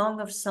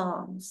Song of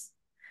Songs,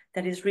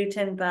 that is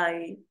written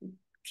by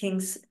King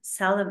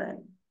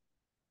Solomon,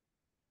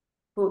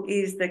 who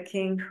is the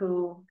king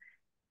who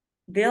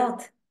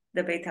built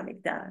the Beit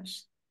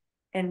HaMikdash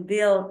and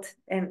built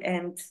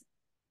and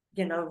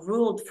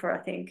ruled for, I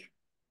think,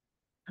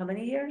 how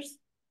many years?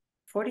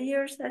 40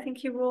 years, I think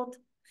he ruled,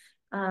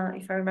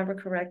 if I remember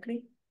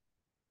correctly.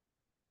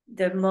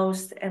 The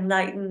most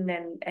enlightened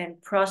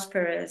and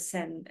prosperous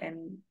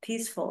and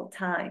peaceful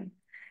time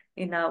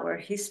in our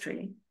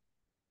history.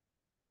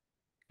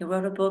 He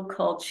wrote a book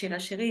called Shir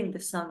HaShirim, the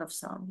Song of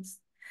Songs.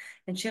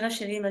 And Shir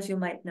HaShirim, as you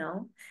might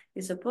know,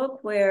 is a book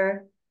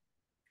where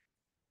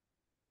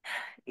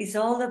it's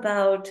all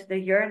about the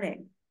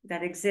yearning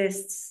that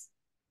exists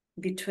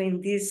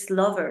between these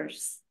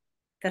lovers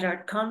that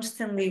are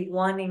constantly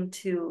wanting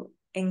to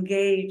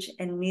engage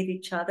and meet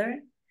each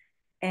other,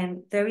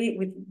 and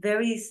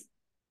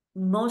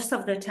most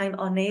of the time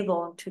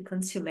unable to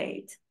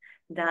consummate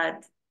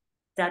that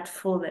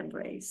full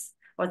embrace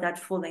or that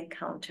full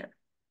encounter.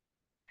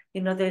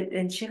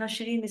 And Shir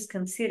HaShirim is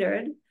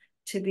considered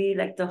to be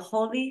like the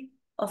holy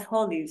of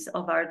holies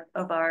of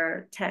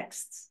our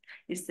texts.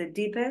 It's the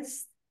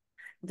deepest,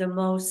 the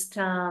most,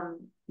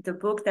 the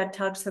book that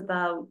talks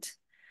about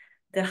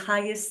the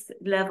highest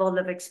level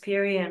of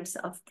experience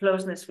of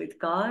closeness with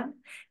God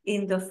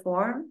in the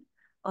form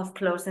of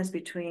closeness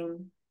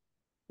between,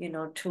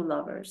 two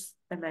lovers,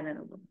 a man and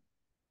a woman.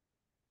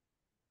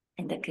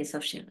 In the case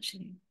of Shir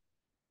HaShirim.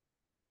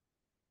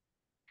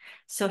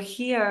 So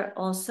here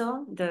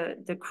also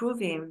the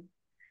Kruvim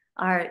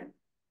are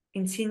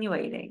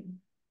insinuating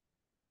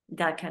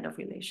that kind of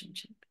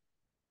relationship.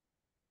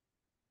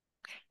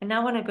 And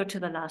now I want to go to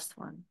the last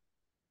one.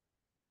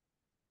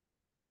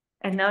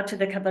 And now to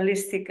the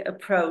Kabbalistic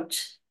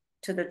approach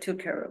to the two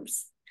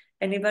cherubs.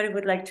 Anybody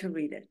would like to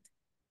read it?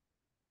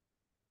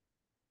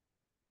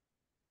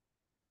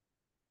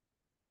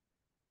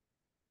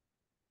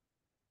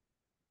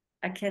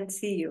 I can't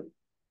see you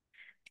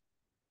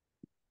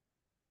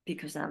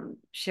because I'm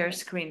share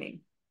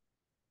screening.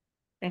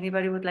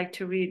 Anybody would like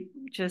to read?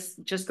 Just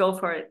go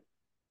for it.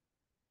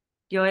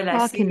 Yoel,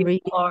 I see can you,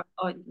 read. or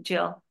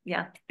Jill.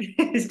 Yeah,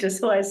 it's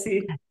just who I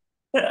see.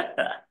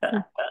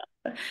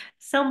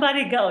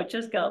 Somebody go,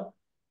 just go.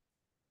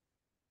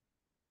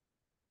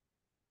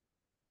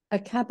 A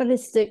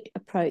Kabbalistic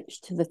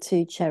approach to the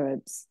two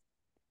cherubs.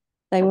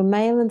 They were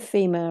male and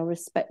female,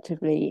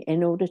 respectively,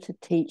 in order to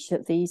teach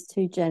that these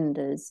two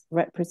genders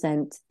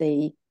represent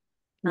the,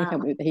 can you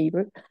help me with the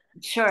Hebrew?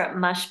 Sure,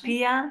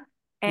 mashpia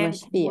and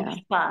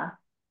Mashpia. mushpa.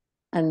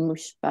 And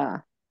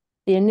mushpa,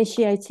 the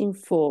initiating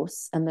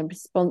force and the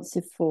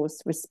responsive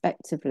force,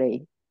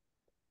 respectively,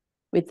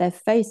 with their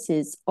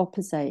faces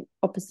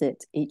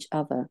opposite each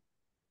other.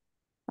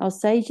 Our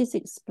sages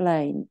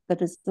explain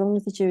that as long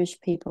as the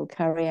Jewish people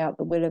carry out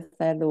the will of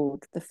their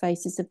Lord, the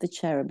faces of the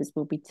cherubs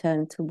will be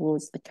turned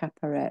towards the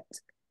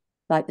Kapparet,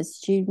 like the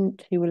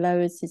student who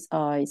lowers his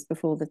eyes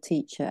before the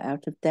teacher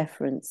out of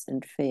deference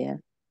and fear.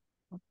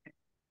 Okay.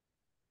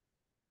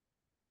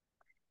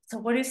 So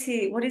what is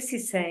he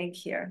saying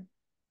here?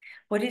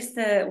 What is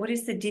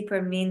the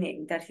deeper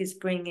meaning that he's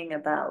bringing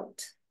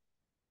about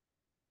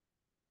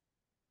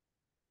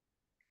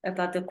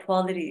the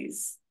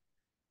qualities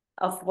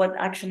of what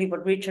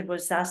Richard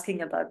was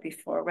asking about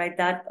before, right?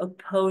 That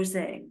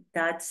opposing,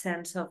 that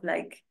sense of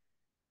like,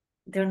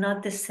 they're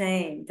not the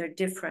same, they're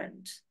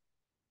different.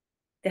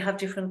 They have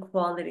different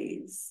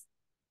qualities.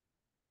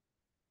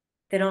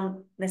 They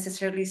don't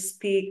necessarily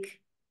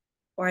speak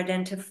or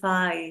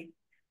identify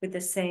with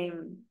the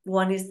same.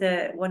 One is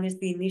the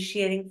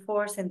initiating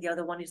force, and the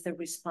other one is the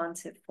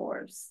responsive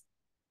force.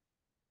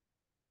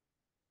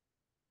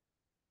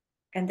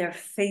 And they're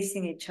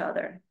facing each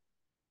other.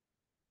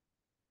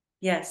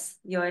 Yes,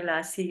 Yoela,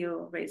 I see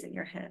you raising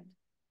your hand.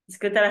 It's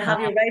good that I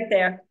have you right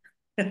there.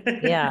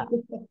 Yeah.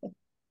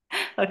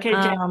 Okay,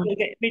 Jen,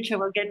 Richard,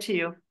 we'll get to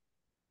you.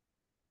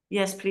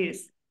 Yes,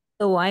 please.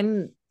 So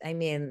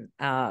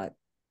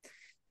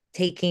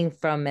taking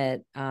from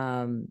it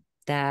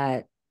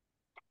that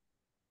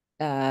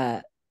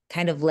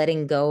kind of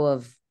letting go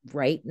of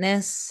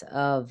rightness,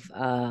 of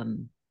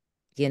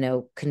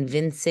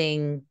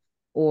convincing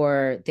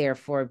or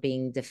therefore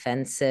being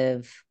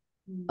defensive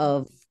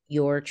of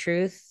your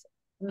truth,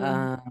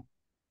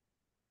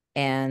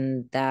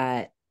 and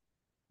that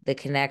the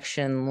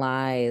connection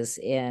lies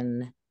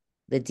in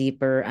the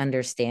deeper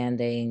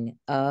understanding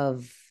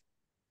of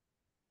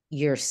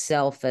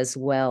yourself as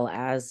well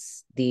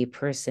as the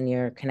person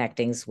you're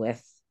connecting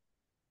with,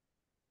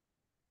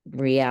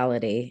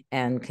 reality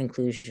and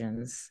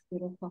conclusions.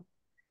 Beautiful.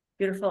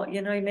 Beautiful.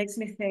 It makes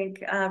me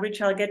think, Rich,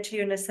 I'll get to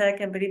you in a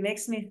second, but it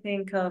makes me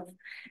think of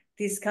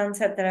this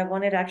concept that I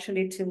wanted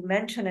actually to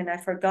mention and I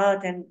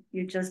forgot, and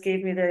you just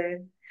gave me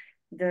the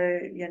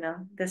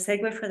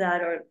segue for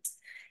that, or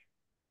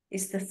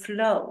is the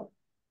flow.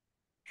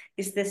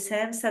 It's the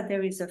sense that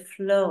there is a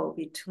flow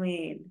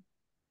between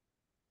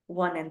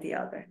one and the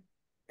other.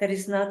 That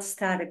is not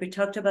static. We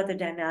talked about the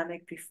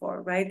dynamic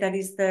before, right? That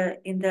is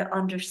in the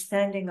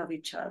understanding of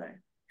each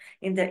other,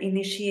 in the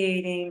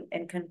initiating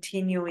and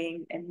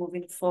continuing and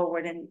moving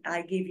forward. And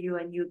I give you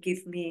and you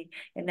give me,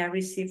 and I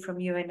receive from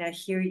you and I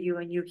hear you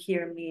and you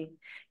hear me,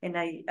 and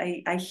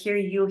I hear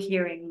you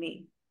hearing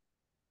me.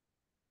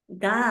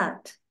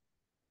 That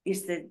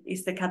is the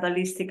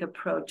Kabbalistic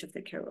approach of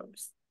the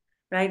cherubs,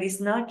 right?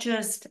 It's not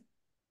just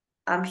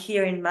I'm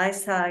here in my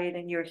side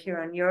and you're here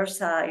on your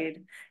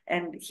side,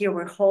 and here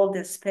we hold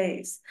the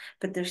space.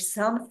 But there's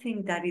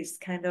something that is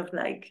kind of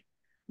like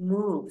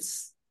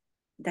moves,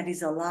 that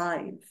is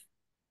alive,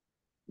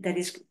 that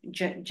is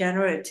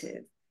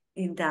generative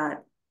in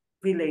that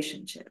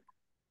relationship.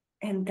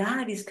 And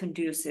that is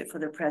conducive for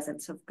the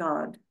presence of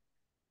God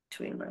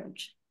to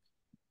emerge.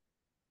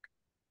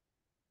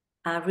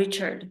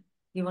 Richard,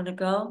 you want to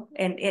go?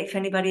 And if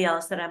anybody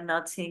else that I'm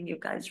not seeing you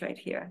guys right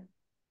here.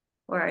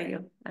 Where are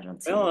you? I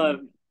don't see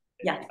you.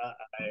 Yeah.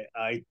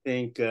 I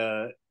think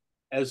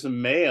as a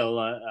male,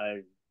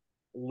 I'm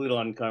a little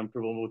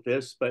uncomfortable with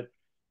this, but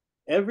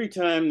every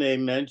time they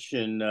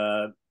mention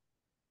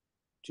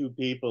two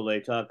people, they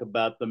talk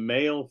about the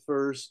male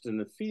first and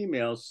the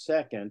female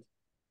second.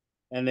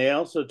 And they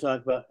also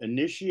talk about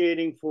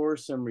initiating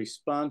force and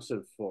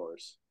responsive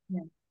force.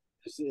 Yeah.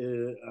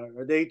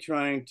 Are they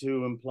trying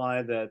to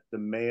imply that the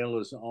male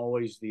is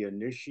always the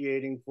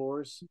initiating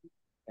force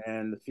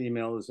and the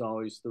female is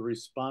always the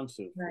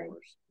responsive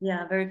force?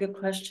 Yeah, very good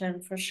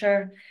question, for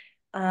sure.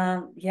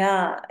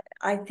 Yeah,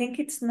 I think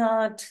it's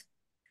not,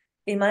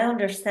 in my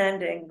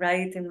understanding,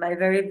 right, in my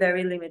very,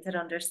 very limited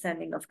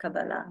understanding of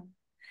Kabbalah,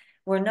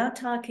 we're not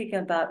talking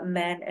about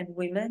men and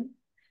women.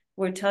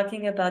 We're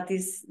talking about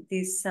these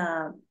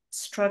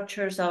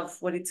structures of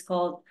what it's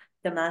called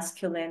the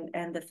masculine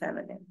and the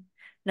feminine.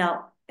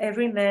 Now,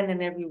 every man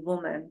and every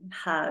woman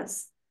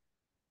has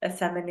a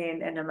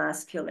feminine and a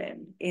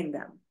masculine in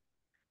them,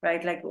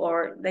 right?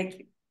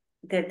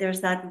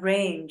 There's that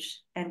range,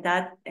 and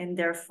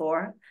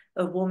therefore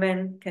a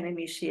woman can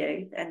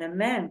initiate and a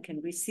man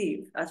can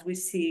receive, as we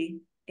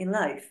see in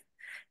life.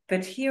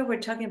 But here we're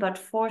talking about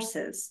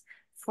forces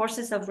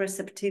of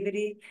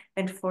receptivity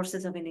and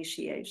forces of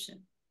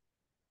initiation,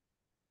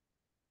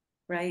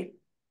 right?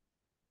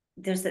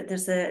 There's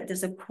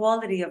a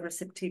quality of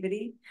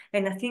receptivity.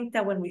 And I think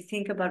that when we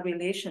think about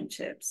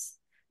relationships,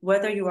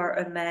 whether you are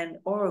a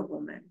man or a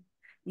woman,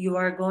 you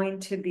are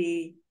going to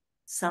be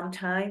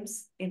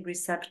sometimes in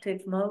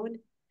receptive mode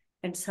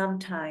and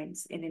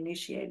sometimes in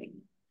initiating,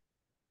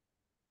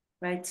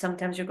 right?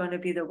 Sometimes you're going to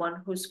be the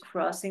one who's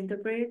crossing the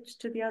bridge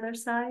to the other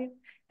side,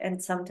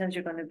 and sometimes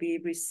you're going to be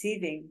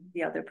receiving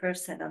the other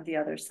person on the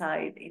other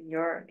side in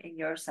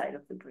your side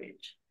of the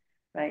bridge,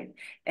 right?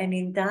 And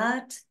in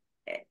that,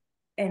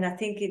 and I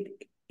think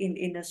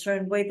in a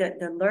certain way that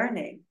the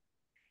learning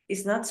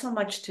is not so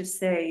much to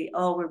say,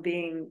 oh, we're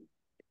being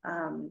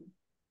kind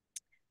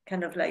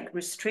kind of like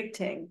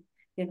restricting,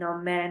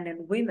 men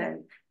and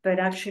women, but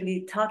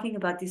actually talking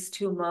about these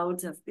two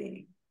modes of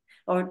being,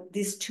 or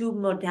these two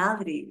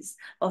modalities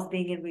of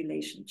being in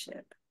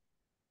relationship,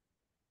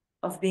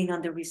 of being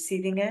on the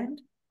receiving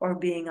end or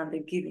being on the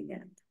giving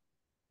end.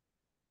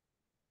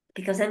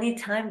 Because any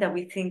time that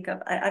we think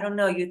of, I don't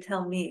know, you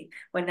tell me,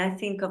 when I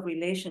think of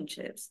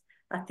relationships,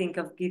 I think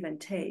of give and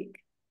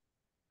take.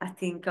 I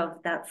think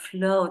of that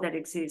flow that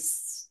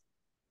exists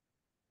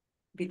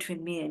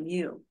between me and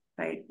you,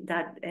 right?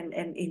 That and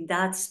in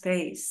that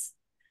space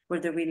where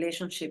the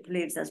relationship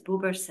lives, as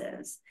Buber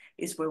says,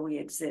 is where we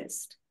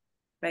exist,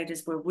 right?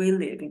 Is where we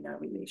live in our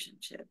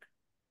relationship.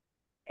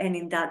 And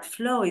in that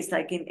flow, is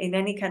like in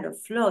any kind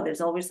of flow,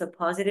 there's always the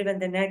positive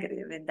and the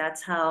negative. And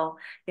that's how,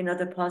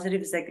 the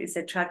positive is like is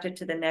attracted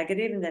to the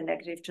negative and the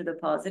negative to the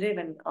positive,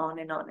 and on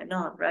and on and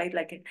on, right?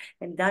 Like,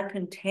 and that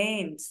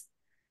contains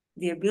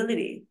the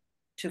ability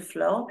to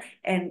flow.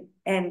 And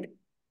in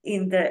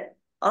the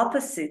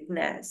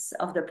oppositeness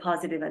of the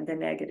positive and the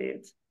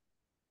negative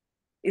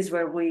is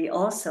where we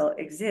also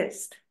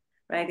exist,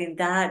 right? In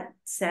that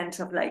sense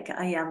of like,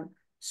 I am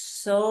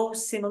so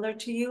similar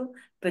to you,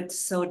 but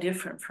so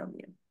different from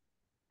you.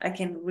 I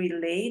can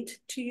relate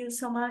to you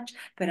so much,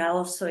 but I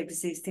also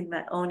exist in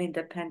my own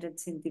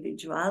independence,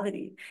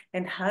 individuality.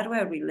 And how do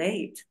I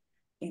relate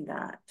in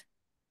that?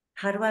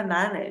 How do I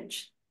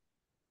manage,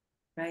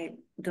 right,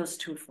 those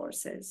two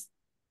forces?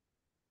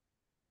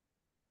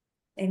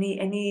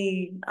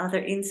 Any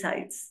other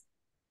insights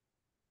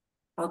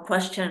or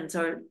questions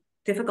or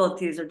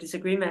difficulties or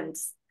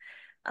disagreements?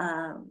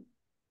 I'm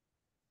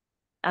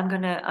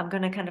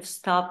gonna kind of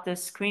stop the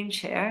screen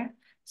share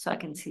so I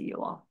can see you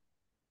all.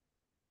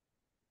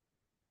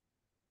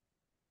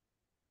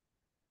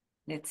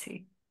 Let's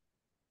see.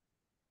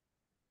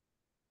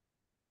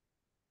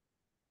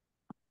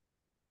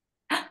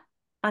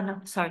 Oh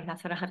no, sorry, I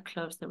thought I had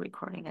closed the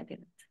recording. I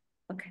didn't.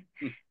 Okay.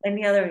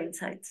 Any other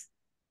insights?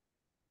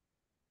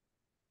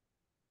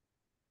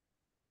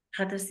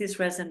 How does this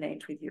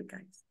resonate with you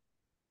guys?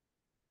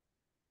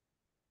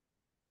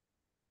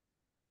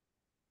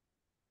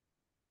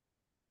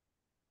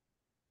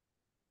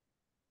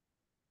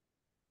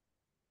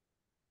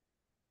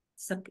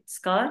 So,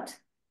 Scott?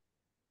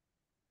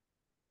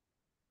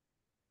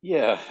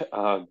 Yeah,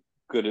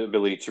 good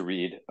ability to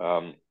read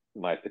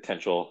my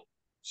potential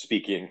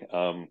speaking.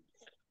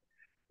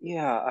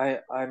 Yeah,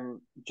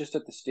 I'm just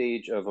at the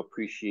stage of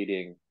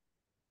appreciating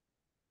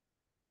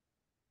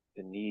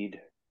the need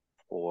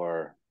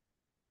for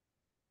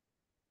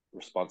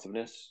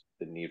responsiveness,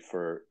 the need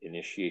for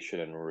initiation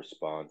and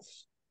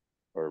response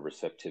or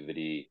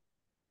receptivity.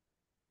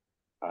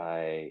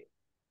 I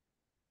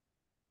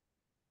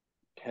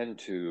tend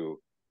to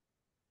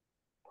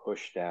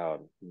push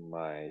down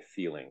my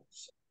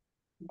feelings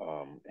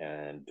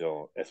and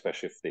don't,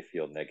 especially if they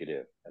feel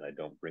negative, and I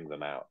don't bring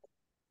them out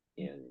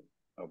in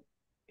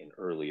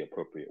early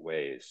appropriate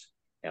ways.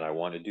 And I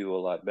want to do a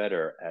lot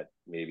better at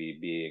maybe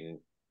being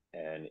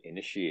an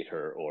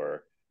initiator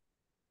or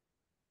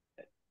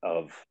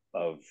of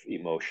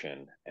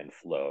emotion and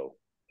flow.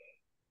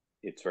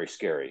 It's very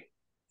scary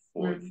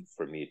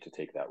for me to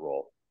take that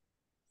role.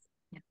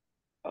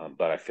 Yeah.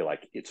 But I feel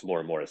like it's more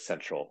and more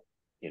essential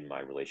in my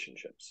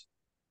relationships.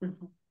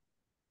 Mm-hmm.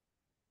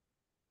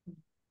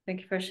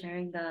 Thank you for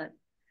sharing that.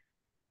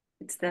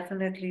 It's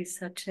definitely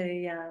such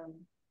a,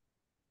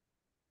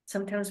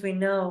 sometimes we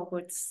know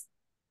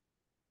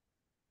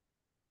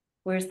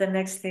where's the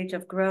next stage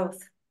of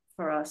growth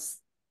for us,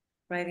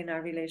 right, in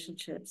our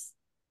relationships.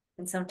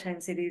 And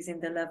sometimes it is in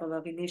the level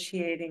of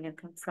initiating and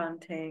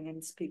confronting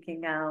and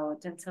speaking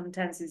out. And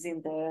sometimes it's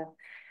in the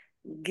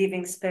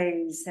giving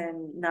space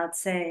and not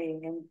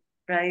saying, and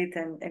right,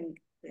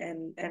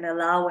 and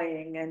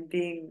allowing and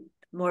being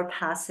more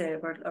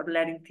passive, or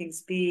letting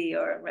things be,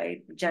 or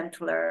right,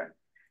 gentler.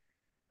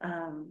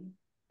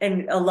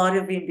 And a lot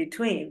of in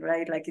between,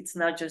 right? Like it's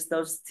not just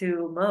those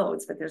two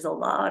modes, but there's a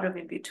lot of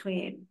in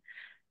between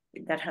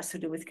that has to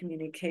do with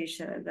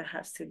communication, that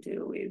has to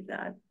do with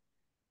that,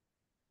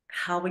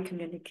 how we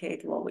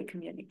communicate, what we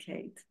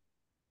communicate,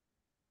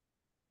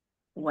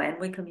 when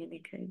we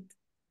communicate.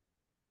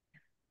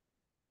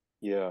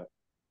 Yeah.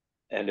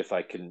 And if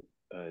I can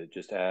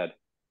just add,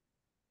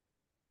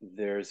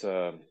 there's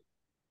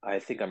I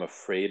think I'm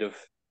afraid of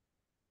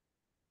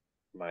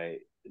my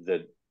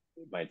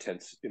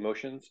intense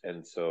emotions,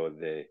 and so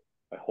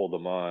I hold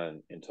them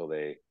on until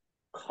they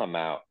come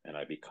out, and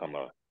I become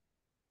a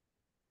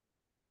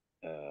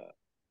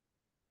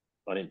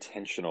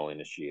unintentional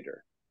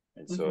initiator.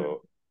 And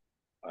so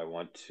I'm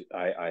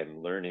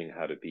learning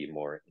how to be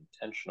more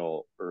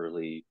intentional,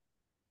 early,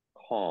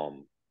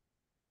 calm,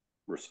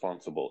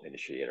 responsible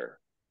initiator.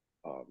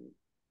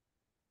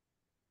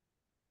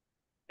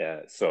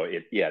 So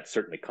it's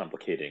certainly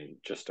complicating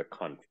just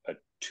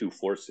two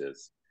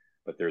forces,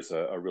 but there's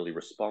a really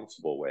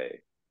responsible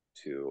way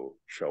to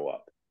show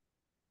up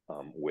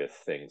with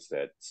things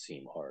that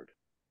seem hard.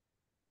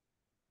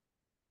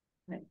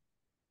 Right.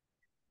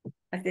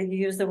 I think you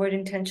use the word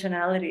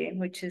intentionality,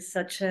 which is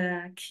such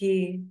a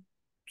key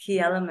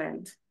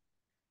element,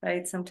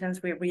 right?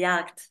 Sometimes we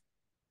react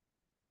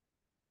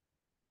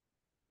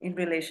in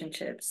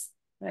relationships,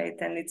 right?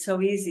 And it's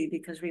so easy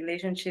because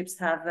relationships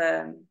have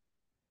a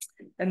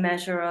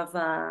measure of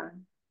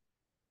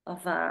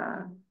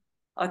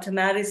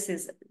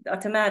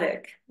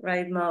automatic,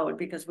 right, mode,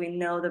 because we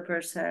know the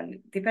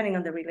person, depending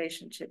on the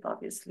relationship,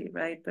 obviously,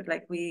 right? But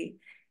like we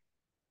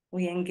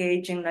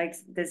engage in like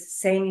the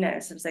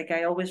sameness. It's like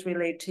I always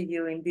relate to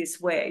you in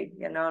this way,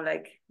 you know,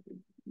 like,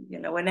 you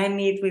know, when I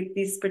meet with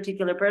this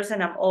particular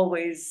person, I'm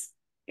always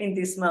in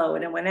this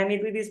mode. And when I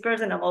meet with this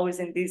person, I'm always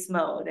in this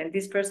mode. And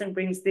this person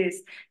brings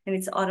this, and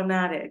it's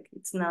automatic.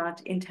 It's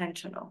not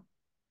intentional,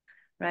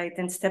 right?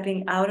 And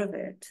stepping out of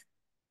it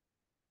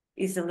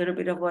is a little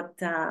bit of what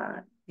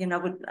you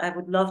know, I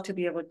would love to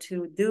be able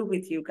to do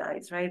with you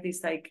guys, right?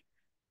 It's like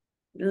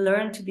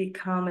learn to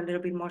become a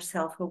little bit more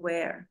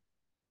self-aware.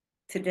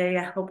 Today,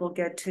 I hope we'll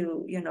get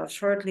to, you know,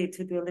 shortly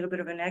to do a little bit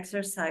of an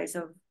exercise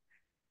of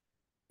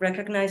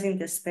recognizing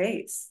the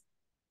space,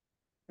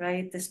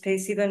 right? The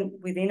space even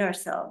within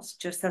ourselves,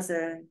 just as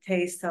a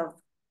taste of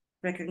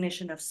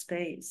recognition of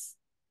space,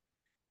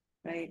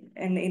 right?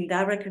 And in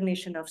that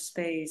recognition of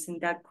space, in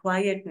that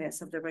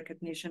quietness of the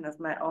recognition of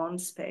my own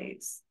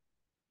space,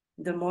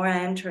 the more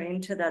I enter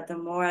into that, the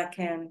more I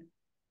can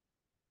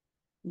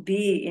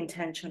be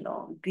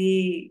intentional,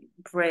 be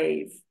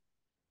brave,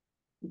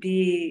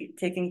 be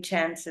taking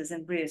chances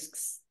and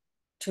risks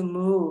to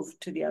move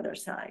to the other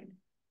side,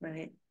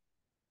 right?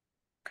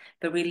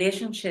 The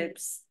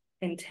relationships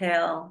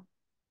entail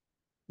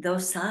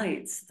those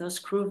sides, those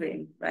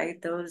proving,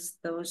 right? Those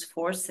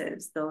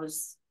forces,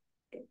 those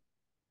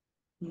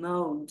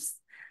modes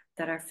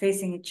that are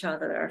facing each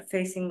other, that are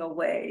facing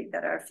away,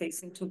 that are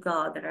facing to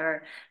God, that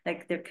are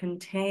like they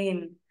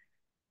contain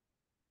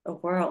a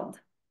world,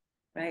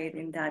 right?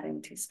 In that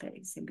empty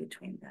space in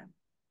between them.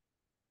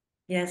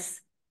 Yes,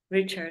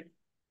 Richard.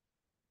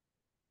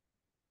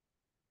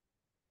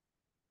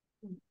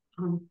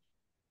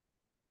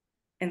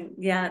 And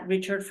yeah,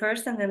 Richard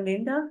first and then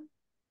Linda.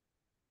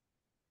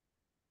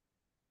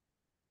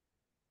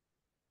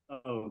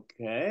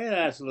 Okay,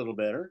 that's a little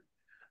better.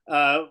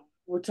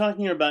 We're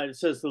talking about, it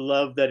says the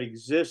love that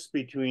exists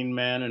between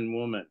man and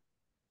woman.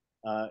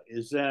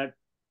 Is that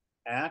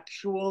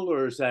actual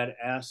or is that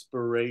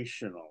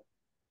aspirational?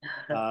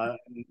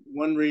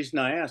 One reason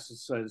I ask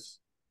is says,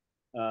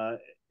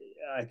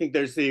 I think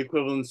there's the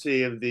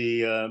equivalency of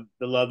the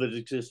love that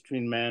exists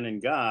between man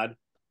and God,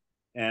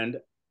 and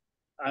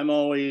I'm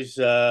always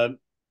I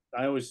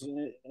was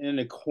in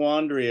a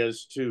quandary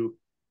as to,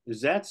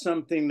 is that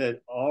something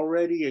that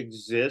already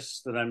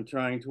exists that I'm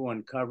trying to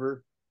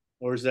uncover,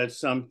 or is that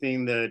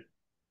something that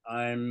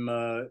I'm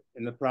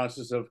in the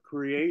process of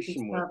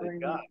creation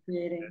with God?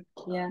 Creating,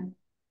 yeah,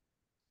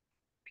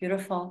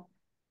 beautiful.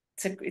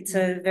 It's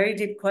a very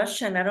deep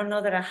question. I don't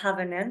know that I have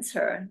an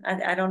answer.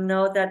 I don't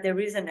know that there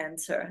is an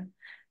answer.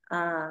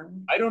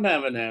 I don't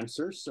have an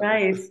answer, so.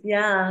 Right,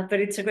 yeah, but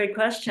it's a great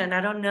question.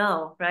 I don't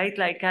know, right?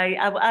 Like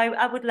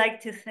I would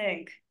like to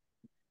think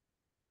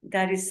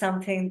that is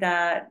something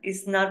that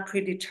is not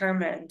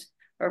predetermined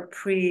or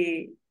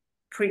pre-cut,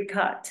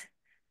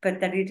 but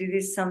that it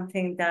is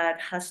something that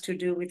has to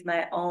do with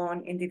my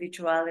own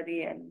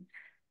individuality and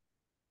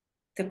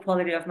the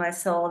quality of my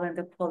soul and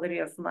the quality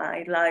of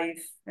my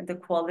life and the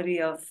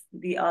quality of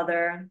the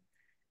other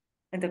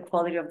and the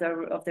quality of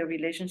the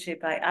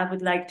relationship. I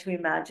would like to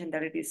imagine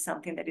that it is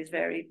something that is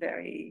very,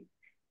 very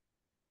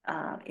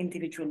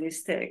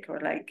individualistic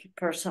or like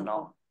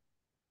personal.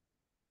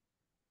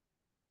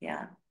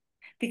 Yeah.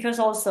 Because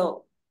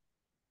also,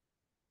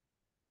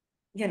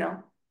 you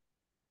know,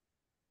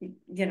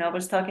 I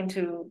was talking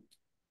to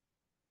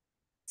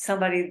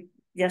somebody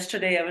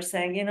yesterday. I was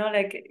saying, you know,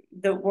 like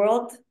the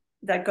world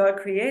that God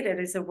created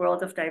is a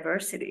world of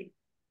diversity,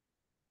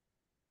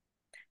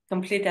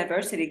 complete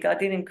diversity. God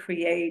didn't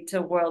create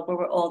a world where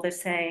we're all the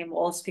same,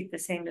 all speak the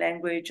same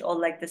language, all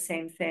like the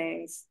same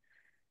things,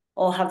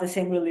 all have the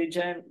same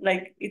religion.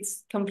 Like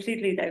it's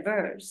completely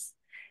diverse,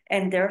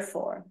 and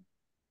therefore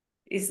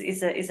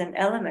is an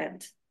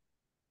element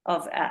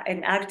of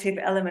an active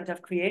element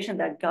of creation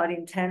that God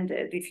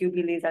intended. If you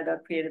believe that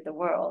God created the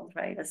world,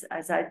 right,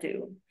 as I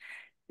do,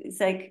 it's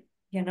like,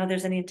 you know,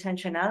 there's an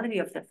intentionality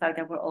of the fact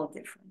that we're all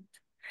different,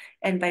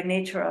 and by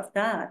nature of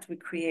that, we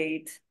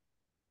create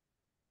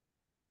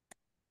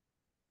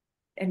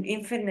an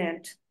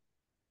infinite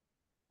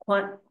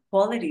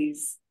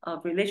qualities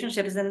of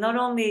relationships, and not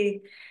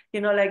only,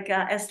 you know, like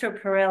Esther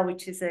Perel,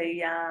 which is a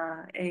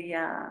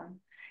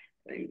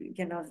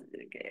you know,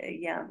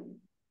 a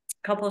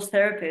couples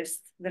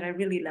therapist that I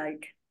really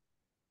like.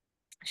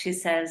 She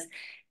says,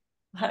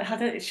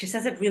 she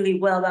says it really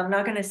well, but I'm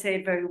not going to say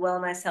it very well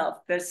myself.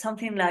 There's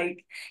something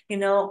like, you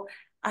know,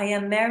 I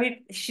am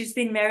married. She's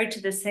been married to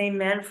the same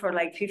man for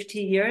like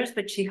 50 years,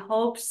 but she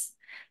hopes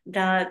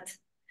that,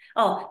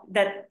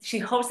 that she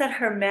hopes that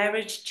her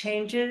marriage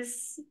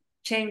changes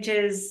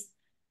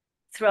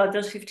throughout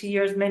those 50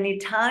 years many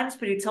times,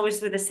 but it's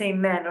always with the same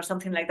man or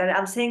something like that.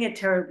 I'm saying it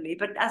terribly,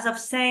 but as of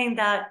saying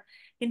that,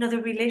 you know,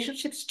 the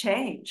relationships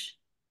change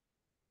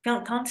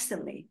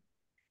constantly.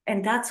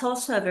 And that's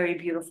also a very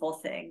beautiful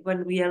thing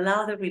when we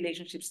allow the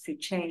relationships to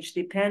change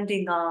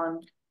depending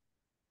on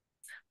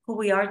who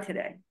we are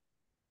today,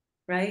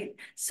 right?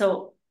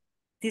 So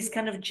this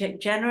kind of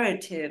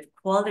generative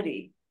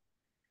quality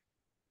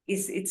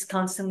it's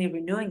constantly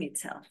renewing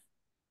itself.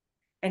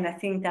 And I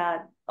think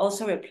that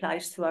also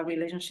applies to our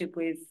relationship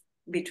with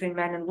between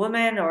men and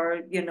women,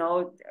 or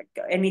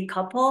any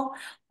couple,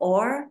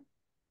 or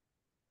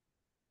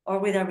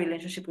with our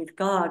relationship with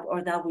God,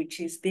 or that which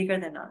is bigger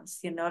than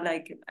us.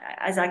 Like,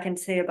 as I can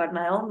say about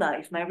my own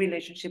life, my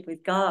relationship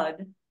with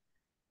God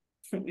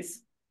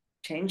is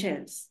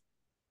changes.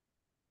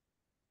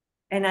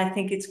 And I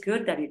think it's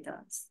good that it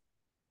does.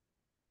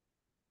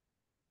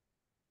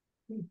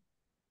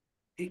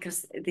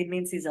 Because it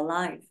means he's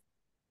alive.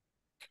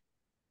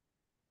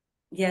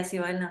 Yes,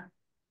 Joanna.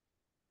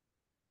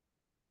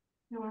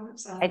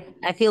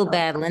 I feel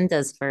bad.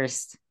 Linda's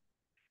first.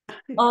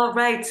 Oh,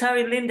 right.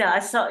 Sorry, Linda. I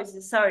saw.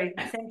 Sorry.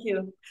 Thank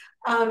you.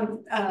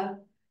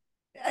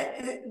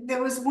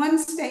 There was one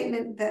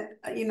statement that,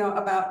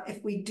 about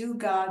if we do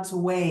God's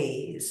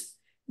ways,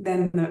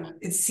 then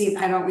it seemed,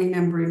 I don't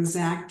remember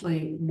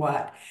exactly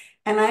what.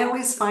 And I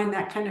always find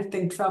that kind of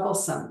thing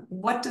troublesome.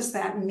 What does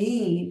that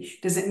mean?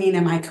 Does it mean,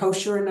 am I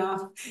kosher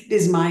enough?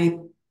 Is my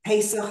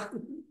Pesach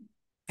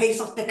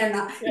thick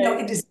enough?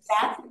 Right. Is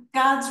that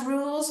God's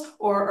rules?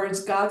 Or is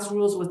God's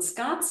rules what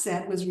Scott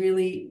said was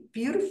really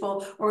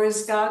beautiful? Or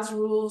is God's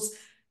rules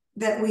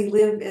that we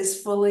live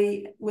as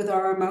fully with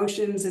our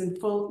emotions and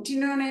full, do you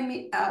know what I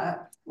mean?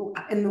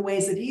 In the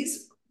ways that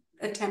he's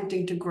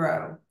attempting to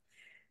grow.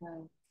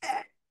 Right.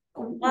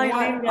 What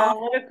Linda,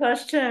 what a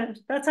question.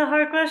 That's a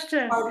hard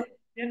question,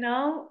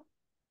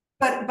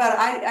 But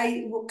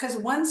because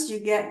once you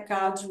get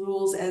God's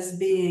rules as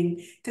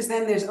being, because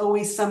then there's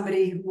always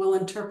somebody who will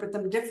interpret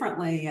them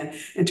differently and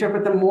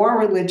interpret them more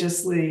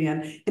religiously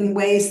and in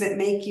ways that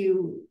make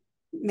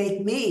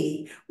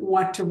me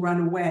want to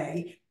run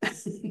away,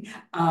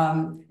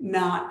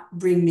 not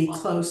bring me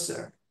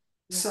closer.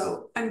 Yeah.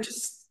 So I'm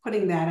just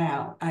putting that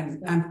out.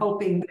 I'm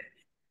hoping that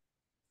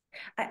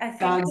I think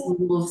God's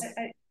rules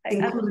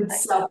include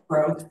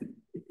self-growth.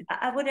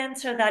 I would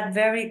answer that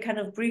very kind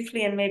of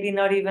briefly, and maybe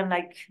not even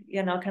like,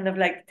 kind of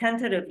like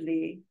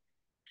tentatively,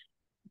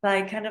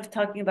 by kind of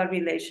talking about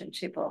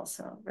relationship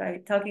also,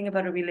 right? Talking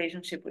about a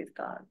relationship with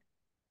God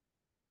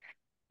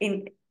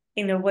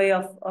in a way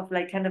of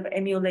like kind of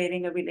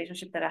emulating a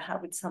relationship that I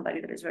have with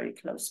somebody that is very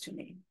close to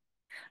me.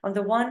 On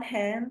the one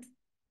hand,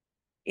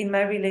 in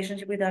my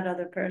relationship with that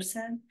other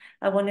person,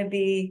 I want to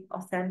be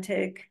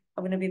authentic.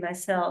 I want to be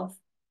myself.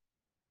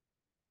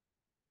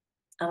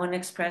 I want to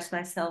express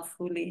myself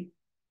fully.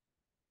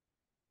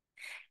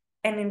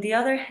 And in the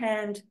other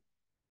hand,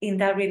 in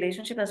that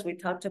relationship, as we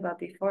talked about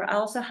before, I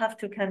also have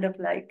to kind of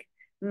like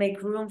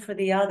make room for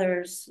the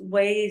other's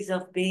ways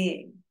of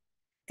being.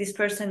 This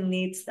person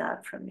needs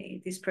that from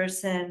me. This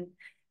person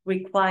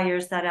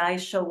requires that I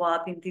show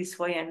up in this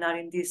way and not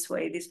in this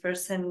way. This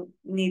person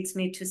needs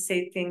me to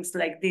say things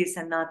like this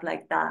and not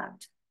like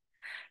that,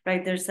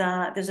 right? There's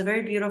a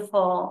very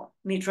beautiful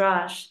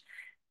midrash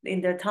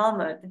in the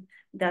Talmud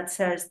that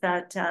says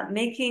that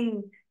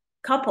making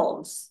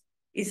couples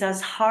is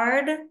as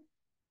hard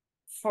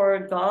for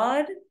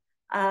God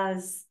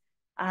as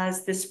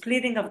the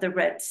splitting of the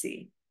Red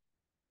Sea.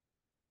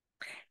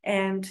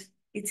 And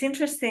it's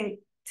interesting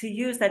to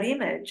use that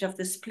image of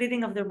the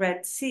splitting of the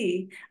Red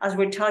Sea as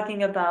we're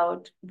talking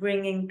about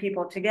bringing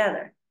people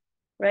together,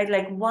 right?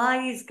 Like,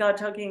 why is God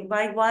talking,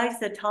 why is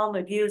the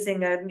Talmud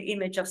using an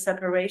image of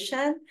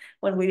separation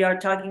when we are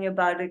talking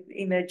about an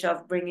image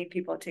of bringing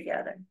people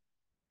together,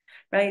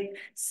 right?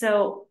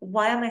 So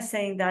why am I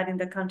saying that in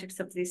the context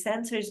of this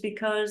answer is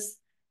because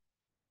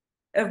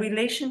a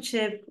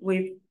relationship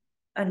with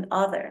an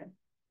other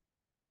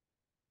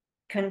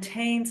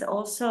contains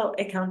also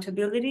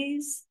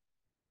accountabilities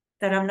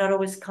that I'm not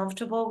always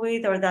comfortable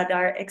with, or that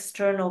are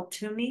external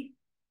to me,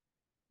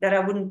 that I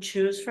wouldn't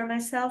choose for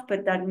myself,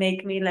 but that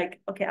make me like,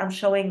 okay, I'm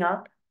showing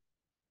up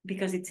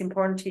because it's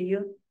important to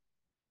you.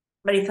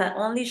 But if I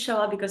only show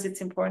up because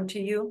it's important to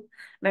you,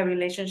 my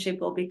relationship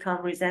will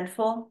become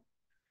resentful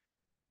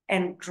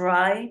and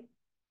dry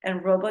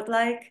and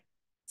robot-like.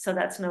 So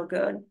that's no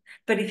good.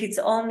 But if it's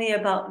only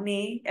about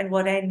me and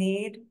what I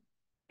need,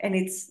 and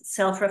it's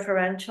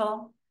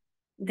self-referential,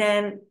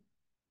 then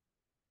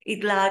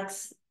it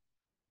lacks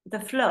the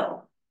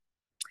flow.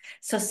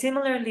 So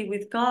similarly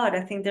with God,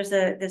 I think there's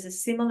a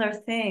similar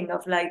thing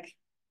of like,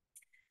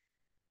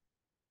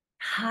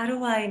 how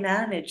do I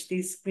manage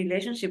this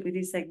relationship with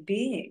this like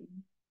being,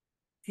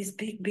 this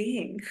big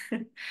being,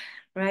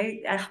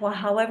 right?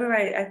 However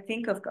I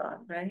think of God,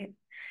 right?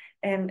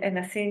 And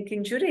I think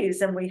in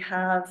Judaism, we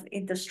have,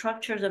 in the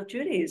structures of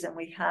Judaism,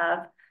 we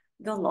have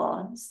the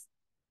laws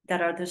that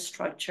are the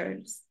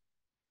structures.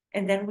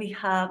 And then we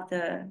have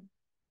the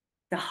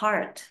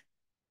heart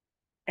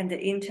and the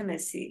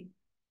intimacy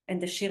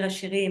and the Shir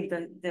HaShirim,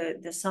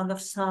 the Song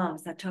of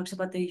Songs that talks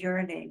about the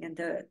yearning and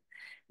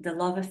the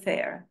love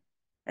affair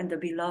and the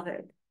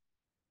beloved,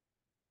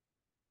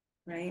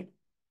 right?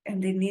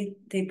 And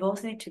they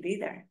both need to be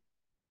there,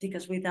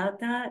 because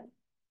without that,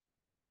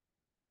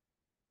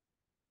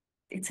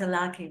 it's a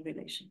lacking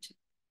relationship.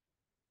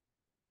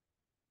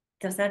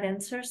 Does that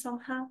answer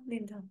somehow,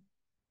 Linda?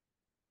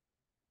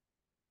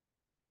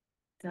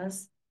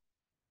 Does?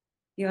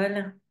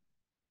 Yoela.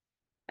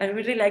 I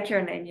really like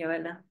your name,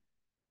 Yoela.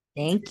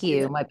 Thank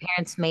you. My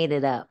parents made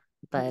it up,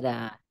 but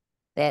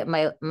that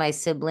my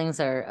siblings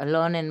are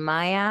Alon and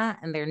Maya,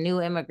 and they're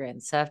new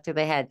immigrants. So after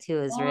they had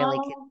two Israeli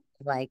kids,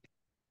 Oh. like,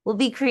 we'll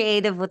be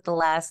creative with the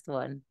last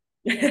one.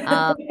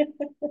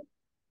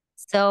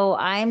 So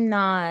I'm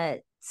not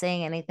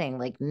saying anything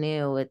like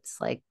new. It's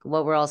like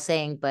what we're all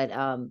saying. But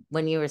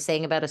when you were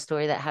saying about a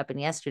story that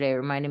happened yesterday, it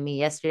reminded me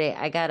yesterday,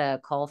 I got a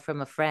call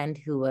from a friend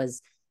who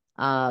was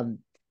um,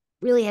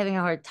 really having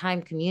a hard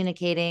time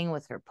communicating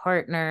with her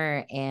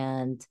partner.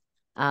 And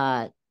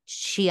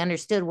she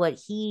understood what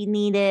he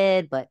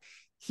needed, but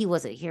he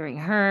wasn't hearing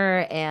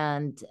her.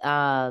 And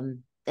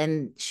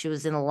she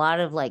was in a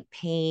lot of like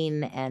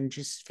pain and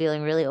just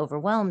feeling really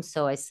overwhelmed.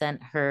 So I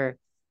sent her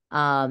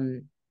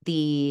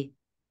the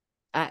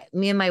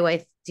me and my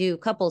wife do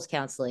couples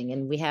counseling,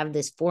 and we have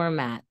this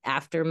format: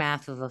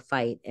 aftermath of a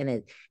fight, and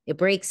it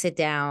breaks it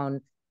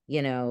down.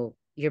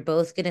 You're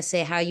both going to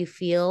say how you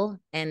feel,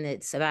 and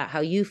it's about how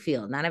you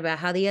feel, not about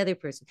how the other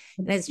person.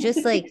 And it's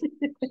just like,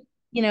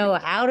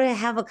 how to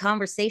have a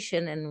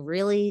conversation and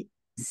really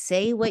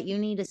say what you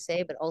need to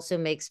say, but also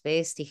make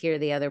space to hear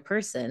the other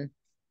person.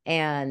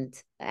 And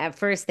at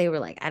first they were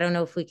like, I don't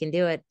know if we can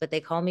do it, but they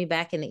called me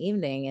back in the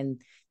evening,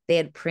 and they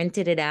had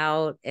printed it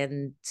out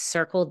and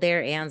circled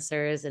their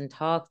answers and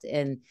talked.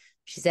 And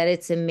she said,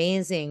 it's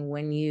amazing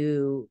when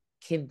you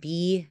can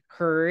be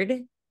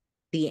heard,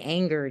 the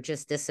anger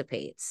just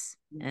dissipates.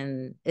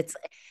 And it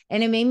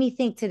made me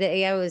think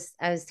today. I was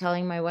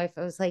telling my wife,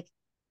 I was like,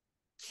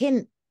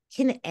 can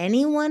can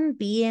anyone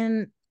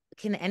be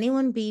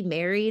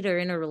married or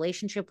in a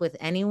relationship with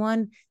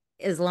anyone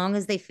as long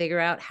as they figure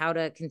out how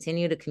to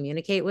continue to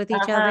communicate with each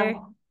other?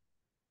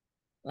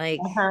 Like,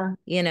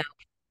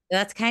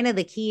 that's kind of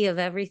the key of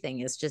everything,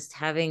 is just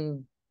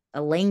having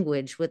a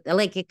language with,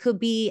 like, it could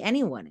be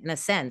anyone in a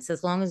sense,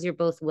 as long as you're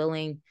both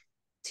willing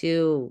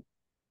to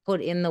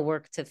put in the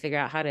work to figure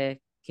out how to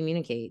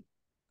communicate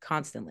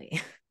constantly.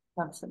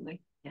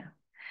 Constantly, yeah.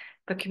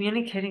 But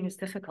communicating is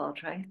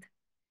difficult, right?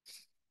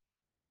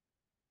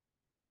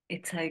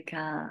 It's like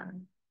a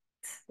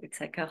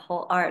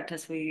whole art,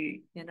 as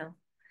we,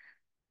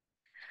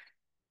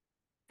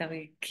 that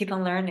we keep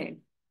on learning,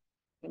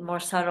 more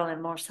subtle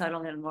and more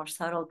subtle and more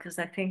subtle. Because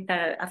I think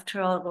that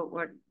after all,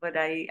 what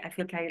I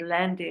feel like I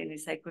land in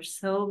is like, we're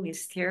so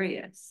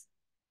mysterious.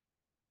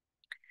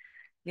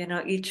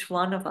 Each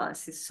one of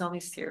us is so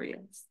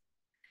mysterious.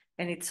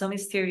 And it's so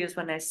mysterious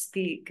when I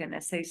speak and I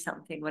say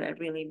something, what I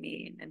really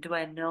mean. And do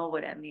I know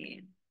what I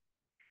mean?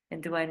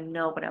 And do I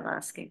know what I'm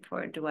asking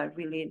for? Do I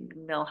really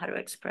know how to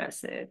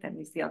express it? And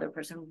is the other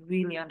person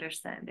really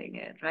understanding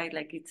it, right?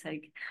 Like, it's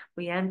like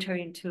we enter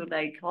into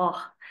like,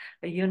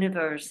 a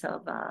universe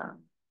of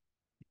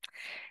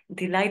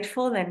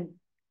delightful and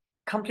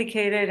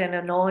complicated and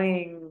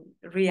annoying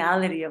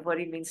reality of what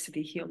it means to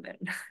be human.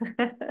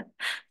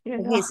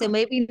 Okay, so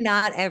maybe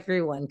not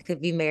everyone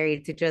could be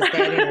married to just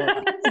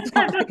anyone.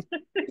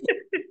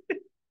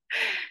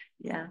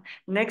 Yeah.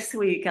 Next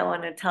week, I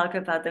want to talk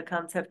about the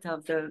concept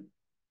of the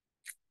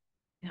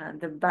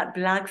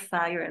black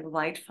fire and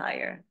white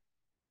fire.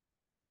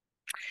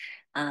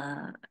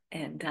 And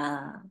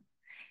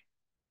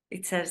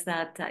it says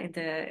that in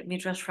the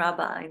Midrash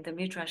Rabbah,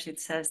 it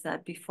says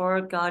that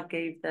before God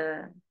gave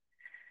the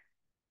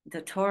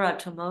Torah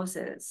to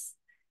Moses,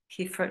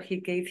 he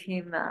gave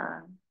him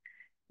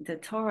the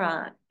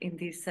Torah in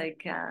this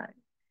like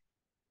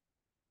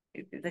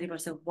that it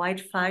was a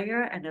white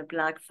fire and a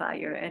black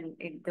fire, and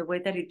the way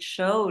that it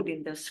showed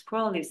in the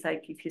scroll is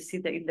like, if you see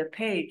in the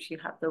page, you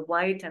have the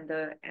white and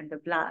the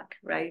black,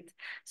 right?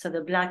 So the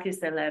black is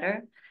the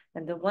letter,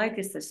 and the white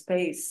is the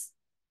space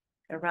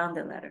around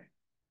the letter.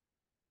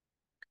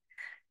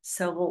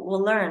 So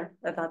we'll learn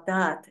about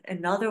that,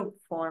 another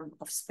form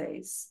of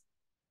space,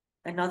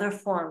 another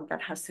form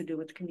that has to do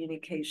with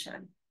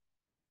communication,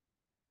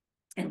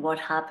 and what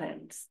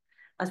happens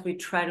as we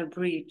try to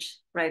breach,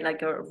 right?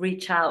 Like, or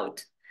reach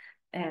out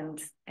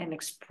and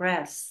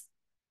express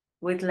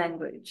with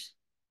language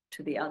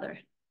to the other,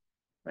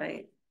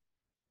 right?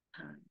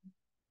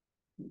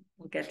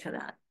 We'll get to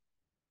that.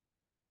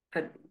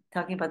 But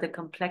talking about the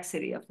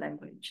complexity of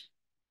language.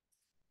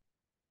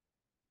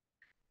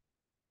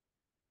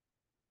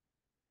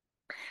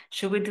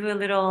 Should we do a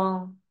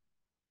little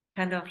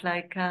kind of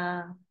like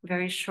a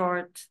very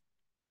short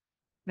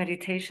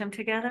meditation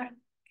together?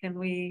 Do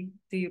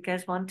you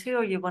guys want to,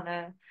 or you want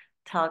to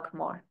talk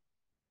more?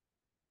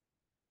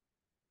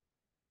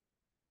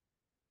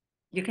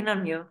 You can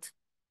unmute.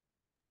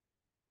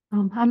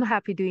 I'm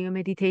happy doing a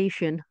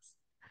meditation.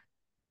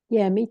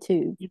 Yeah, me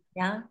too.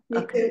 Yeah. Me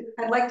Okay. too.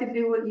 I'd like to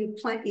do what you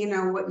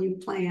plan, what you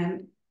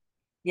planned.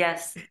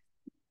 Yes.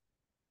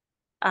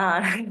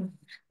 So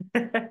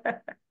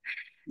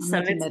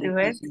let's do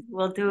it.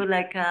 We'll do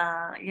like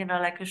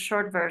a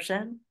short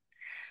version.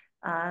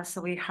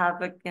 So we have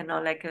like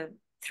a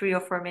 3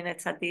 or 4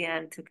 minutes at the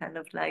end to kind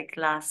of like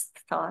last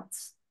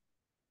thoughts.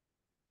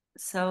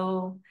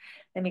 So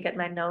let me get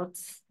my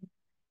notes.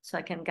 so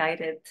I can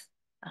guide it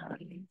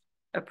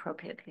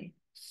appropriately.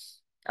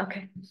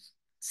 Okay,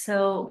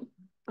 so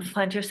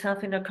find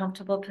yourself in a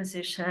comfortable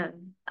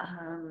position.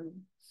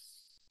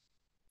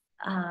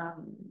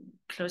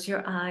 Close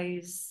your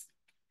eyes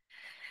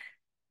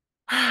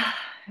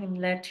and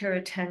let your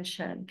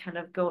attention kind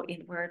of go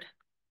inward.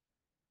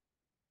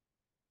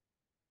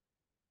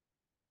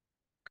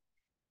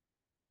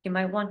 You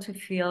might want to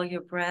feel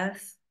your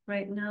breath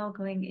right now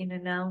going in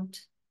and out.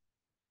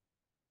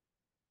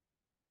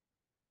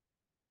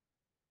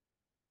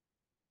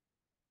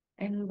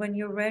 And when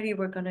you're ready,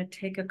 we're going to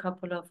take a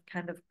couple of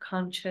kind of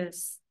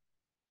conscious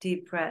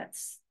deep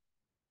breaths.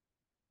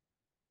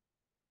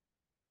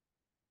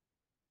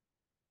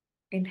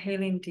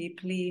 Inhaling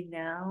deeply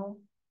now.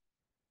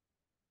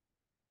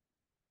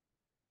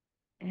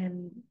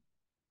 And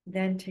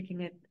then taking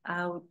it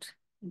out,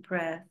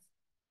 breath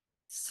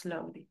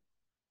slowly.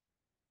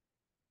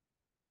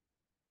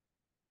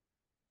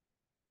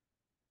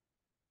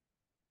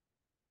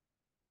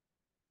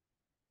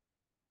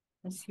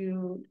 As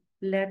you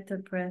let the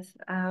breath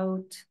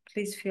out,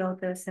 please feel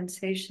the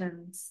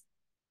sensations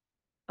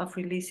of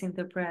releasing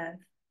the breath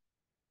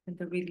and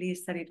the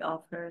release that it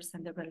offers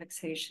and the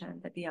relaxation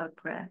that the out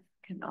breath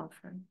can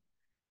offer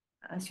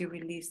as you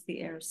release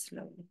the air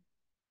slowly.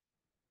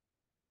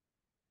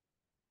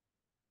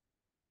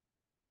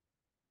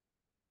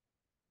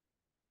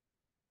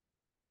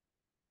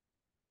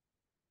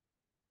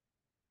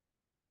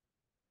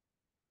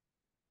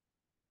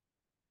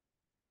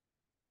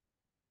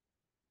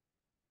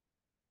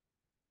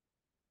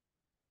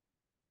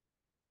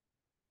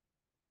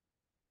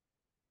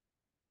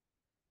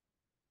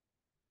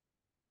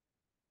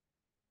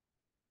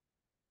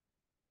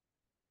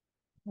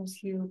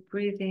 As you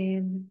breathe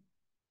in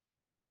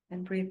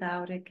and breathe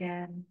out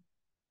again,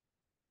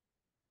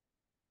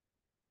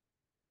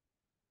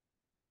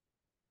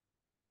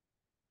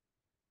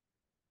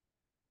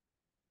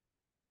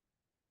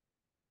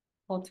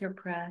 hold your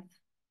breath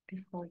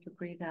before you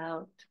breathe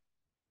out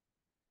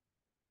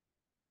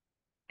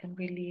and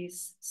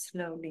release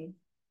slowly,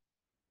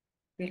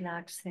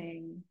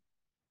 relaxing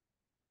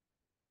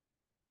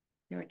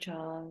your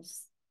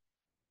jaws,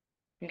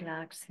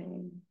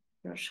 relaxing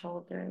your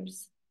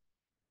shoulders,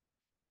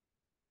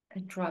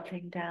 and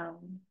dropping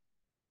down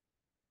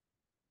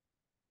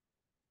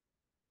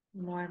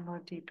more and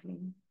more deeply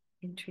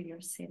into your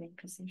sitting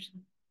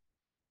position.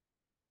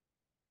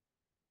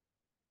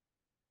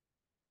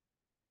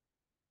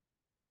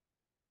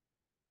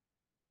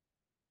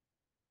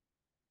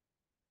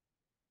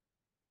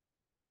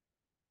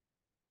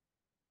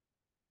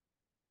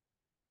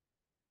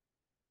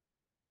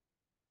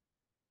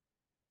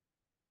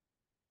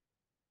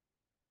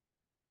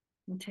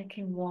 And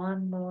taking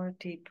one more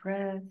deep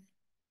breath,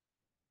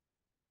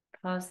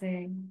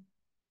 pausing,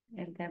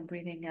 and then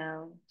breathing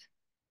out,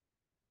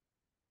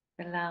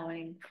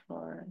 allowing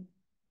for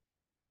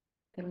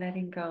the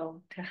letting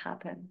go to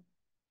happen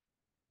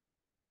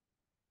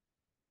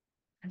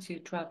as you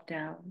drop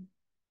down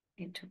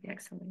into the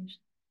exhalation.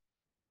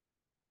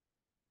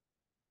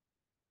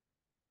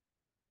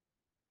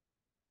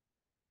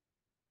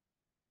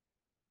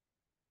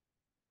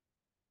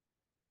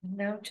 And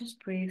now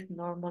just breathe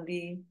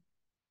normally,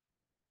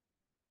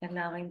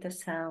 allowing the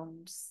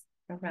sounds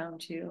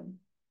around you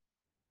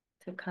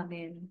to come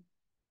in,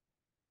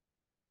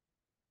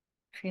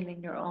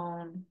 feeling your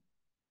own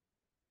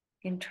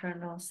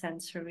internal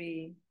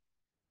sensory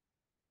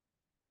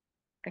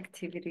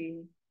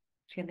activity,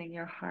 feeling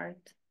your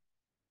heart.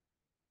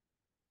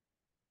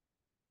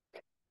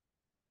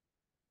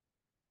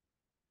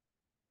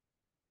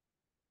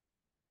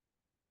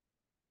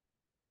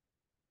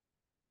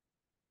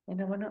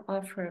 And I want to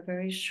offer a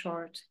very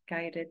short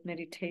guided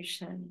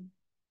meditation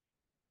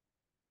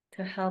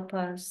to help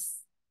us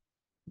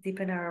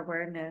deepen our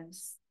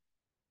awareness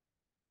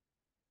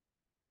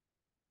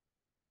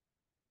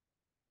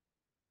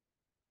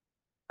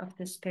of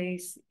the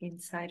space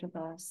inside of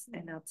us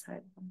and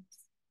outside of us.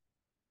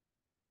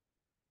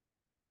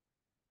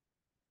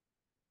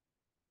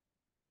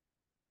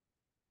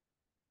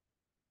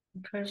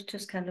 And first,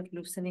 just kind of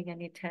loosening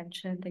any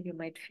tension that you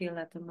might feel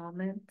at the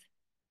moment,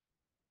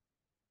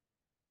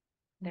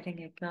 letting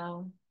it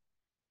go,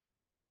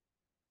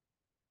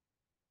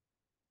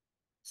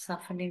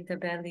 softening the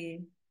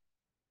belly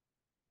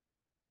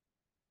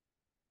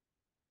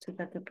so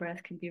that the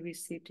breath can be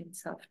received in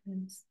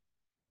softness.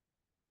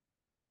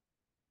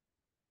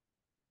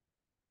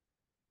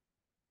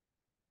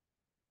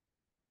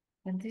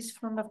 And this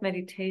form of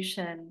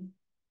meditation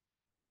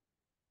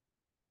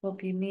will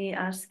be me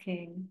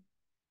asking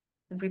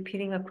and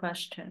repeating a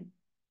question.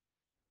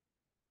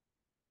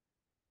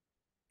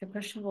 The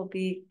question will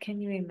be, can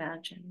you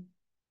imagine?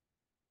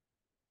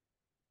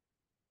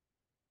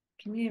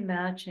 Can you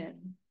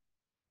imagine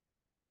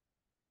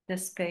the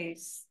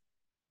space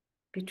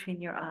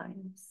between your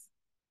eyes?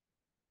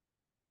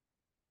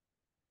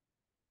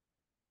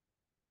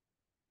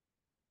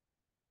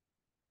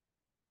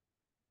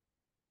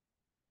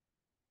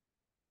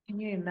 Can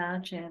you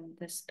imagine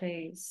the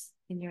space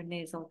in your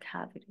nasal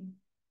cavity?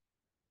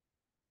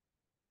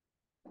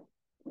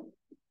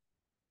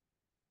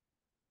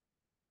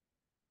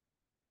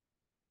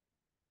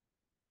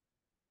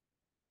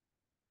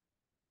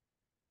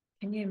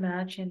 Can you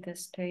imagine the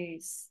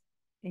space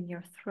in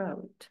your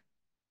throat?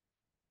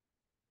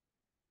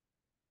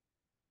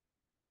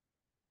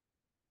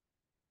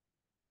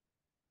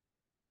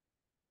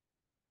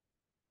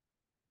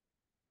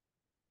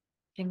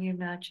 Can you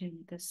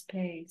imagine the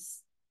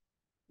space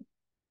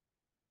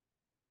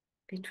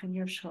between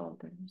your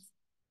shoulders?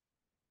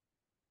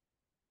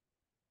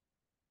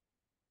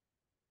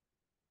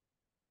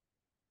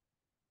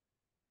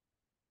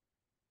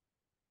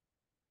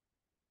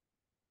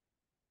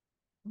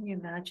 Can you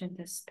imagine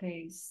the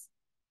space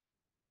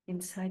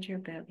inside your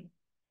belly?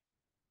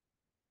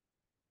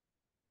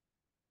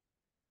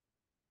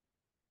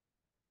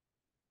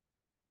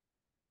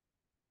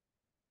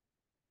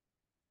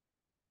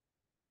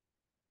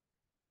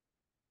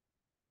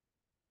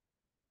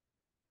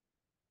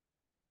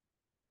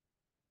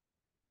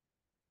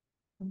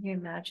 Can you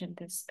imagine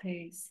the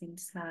space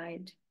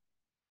inside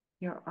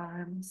your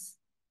arms,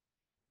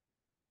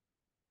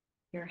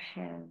 your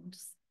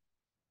hands,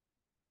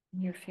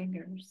 and your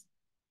fingers?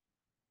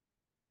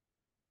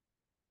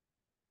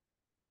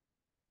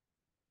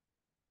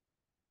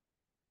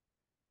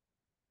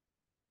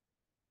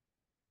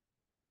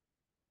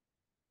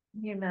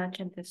 Can you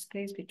imagine the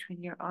space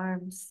between your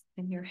arms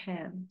and your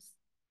hands?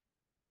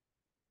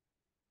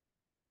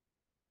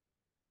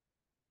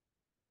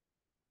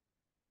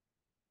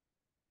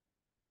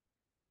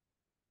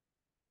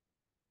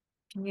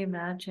 Can you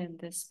imagine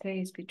the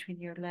space between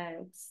your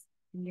legs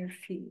and your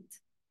feet?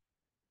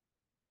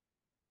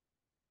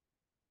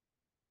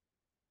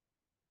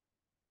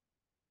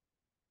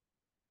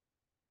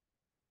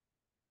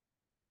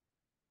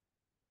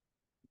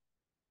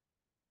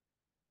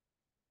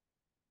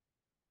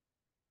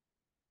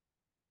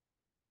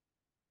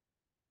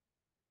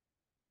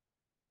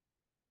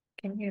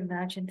 Can you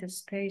imagine the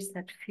space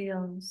that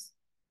fills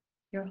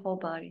your whole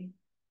body?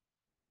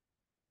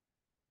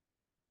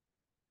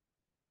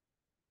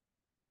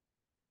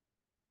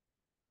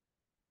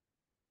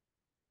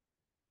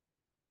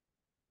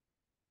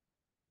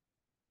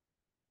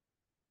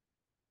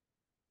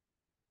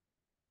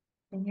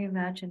 Can you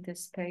imagine the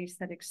space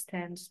that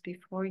extends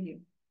before you?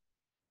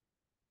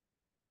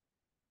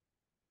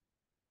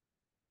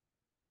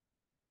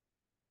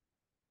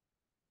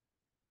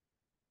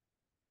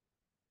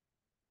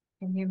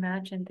 Can you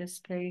imagine the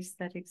space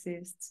that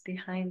exists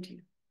behind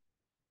you?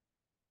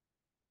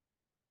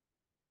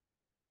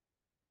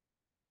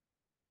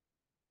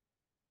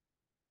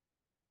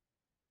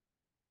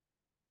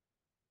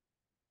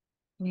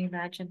 Can you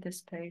imagine the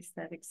space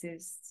that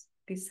exists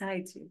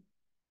beside you?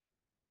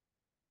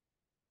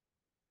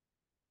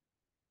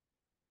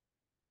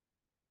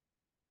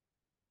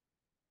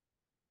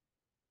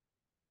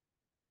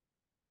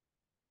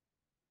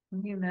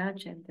 Can you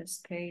imagine the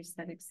space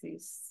that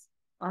exists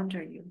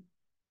under you,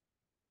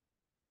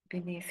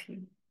 beneath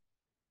you?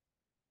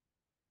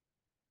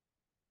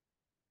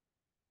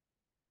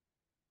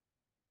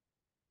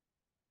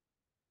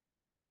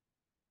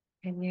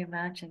 Can you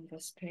imagine the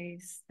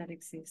space that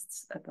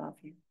exists above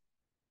you?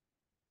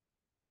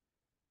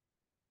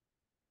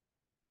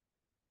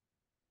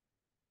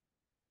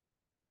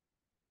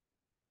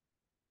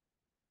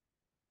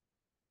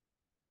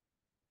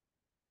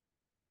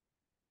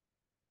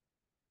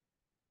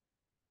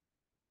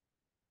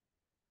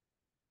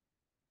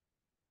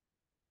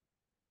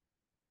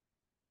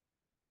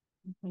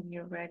 When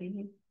you're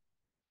ready,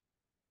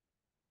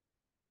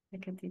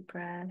 take a deep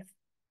breath.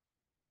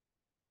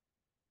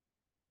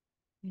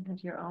 And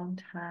at your own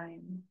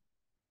time,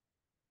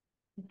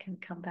 you can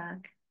come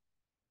back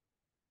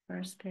for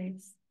a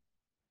space.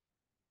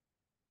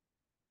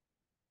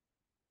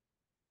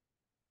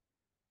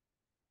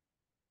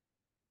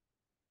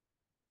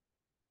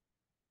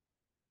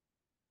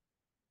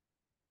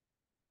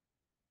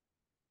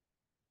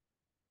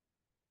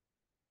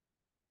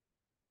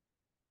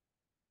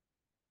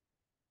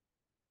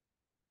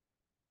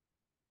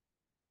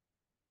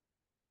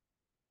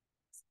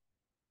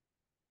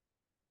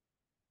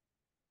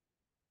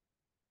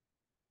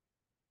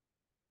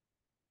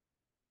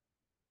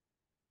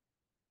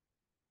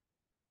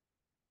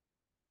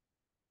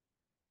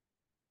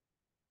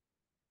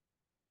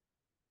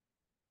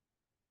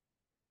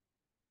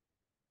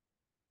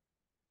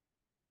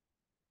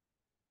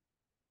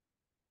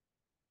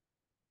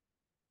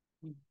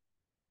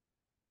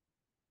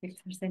 If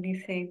there's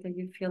anything that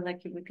you feel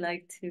like you would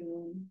like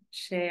to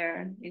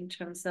share in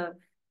terms of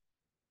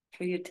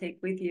what you take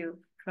with you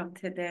from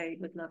today,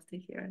 would love to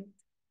hear it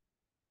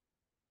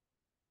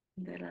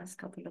in the last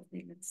couple of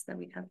minutes that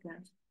we have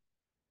left.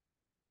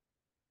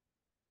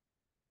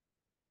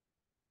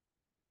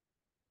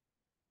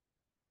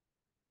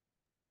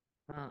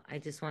 Well, I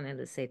just wanted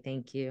to say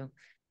thank you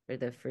for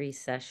the free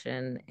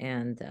session.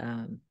 And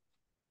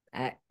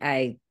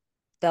I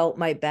felt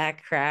my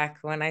back crack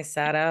when I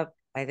sat up.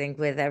 I think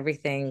with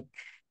everything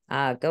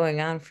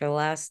going on for the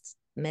last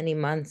many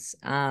months,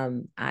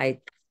 I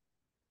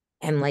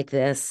am like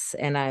this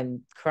and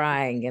I'm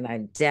crying and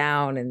I'm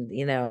down and,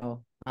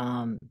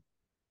 and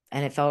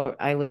I felt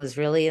I was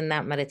really in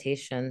that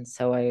meditation.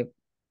 So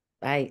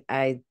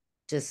I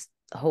just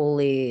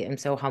wholly am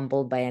so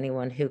humbled by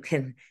anyone who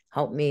can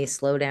help me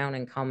slow down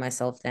and calm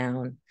myself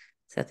down.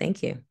 So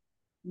thank you.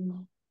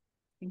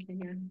 Thank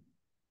you.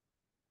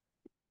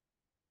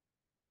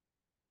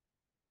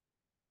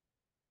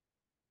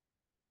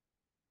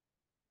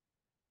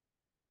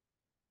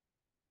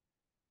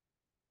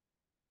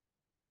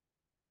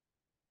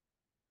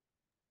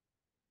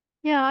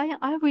 Yeah,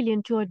 I really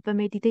enjoyed the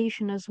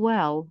meditation as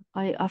well.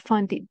 I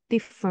find it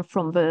different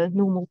from the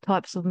normal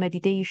types of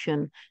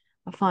meditation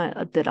I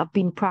find that I've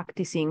been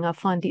practicing. I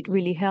find it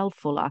really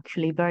helpful,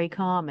 actually, very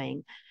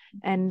calming.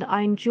 And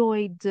I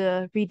enjoyed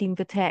reading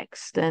the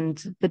text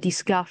and the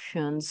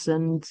discussions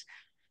and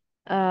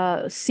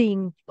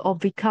seeing of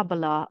the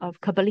Kabbalah, of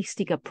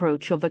Kabbalistic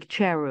approach of the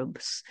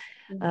cherubs,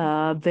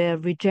 the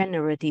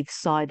regenerative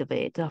side of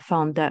it. I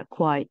found that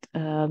quite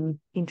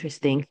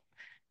interesting.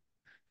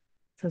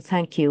 So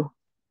thank you.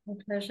 My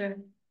pleasure.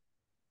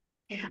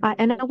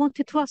 And I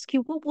wanted to ask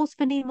you, what was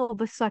the name of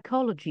the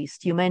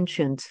psychologist you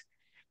mentioned?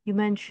 You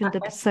mentioned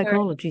a Esther,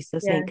 psychologist, I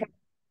think.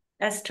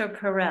 Esther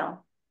Perel.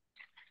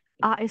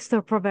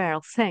 Esther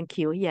Perel. Thank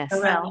you. Yes.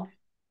 Perel.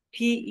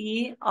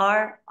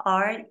 Perrel.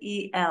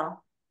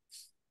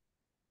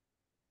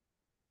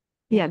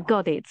 Yeah,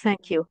 got it.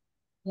 Thank you.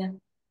 Yeah.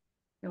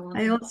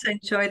 I also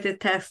enjoyed the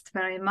test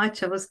very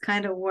much. I was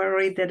kind of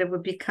worried that it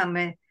would become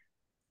a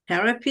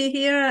therapy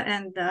here,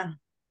 and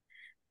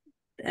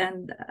a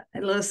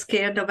little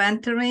scared of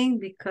entering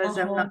because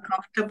I'm not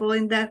comfortable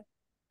in that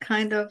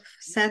kind of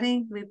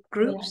setting with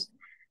groups.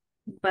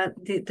 Yeah. But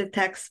the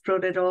text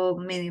brought it all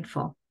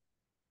meaningful.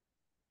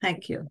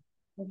 Thank you.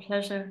 My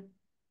pleasure.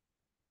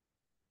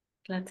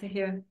 Glad to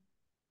hear.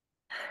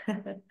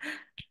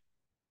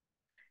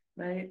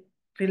 Right.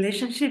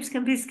 Relationships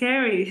can be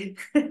scary.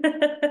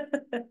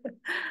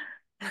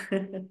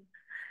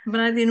 But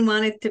I didn't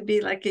want it to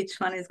be like each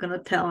one is going to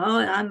tell, oh,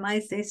 I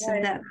might this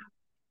and that.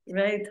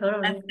 Right,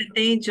 totally. That's the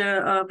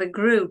danger of a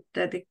group,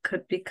 that it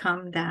could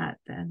become that.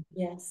 And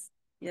yes,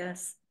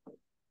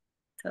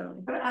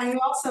 totally. But I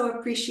also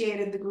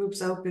appreciated the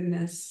group's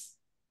openness.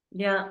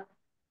 Yeah.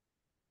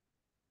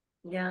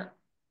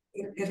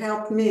 It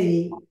helped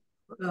me,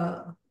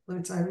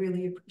 once I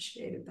really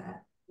appreciated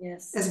that.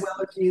 Yes. As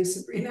well as you,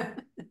 Sabrina.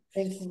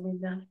 Thank you,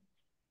 Linda.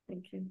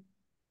 Thank you.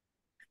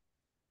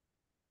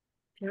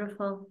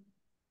 Beautiful.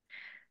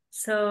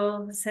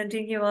 So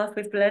sending you off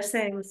with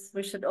blessings.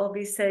 We should all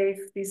be safe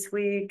this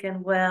week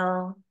and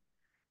well.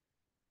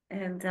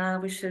 And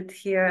we should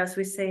hear, as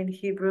we say in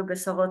Hebrew,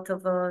 Besorot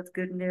Tovot,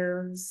 good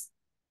news.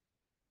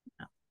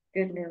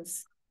 Good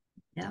news.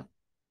 Yeah.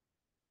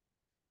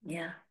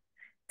 Yeah.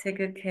 Take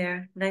good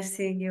care. Nice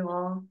seeing you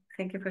all.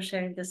 Thank you for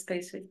sharing this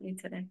space with me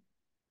today.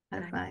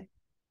 Bye-bye.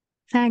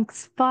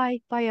 Thanks.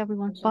 Bye. Bye,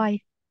 everyone. Bye.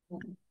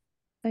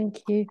 Thank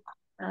you.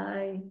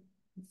 Bye.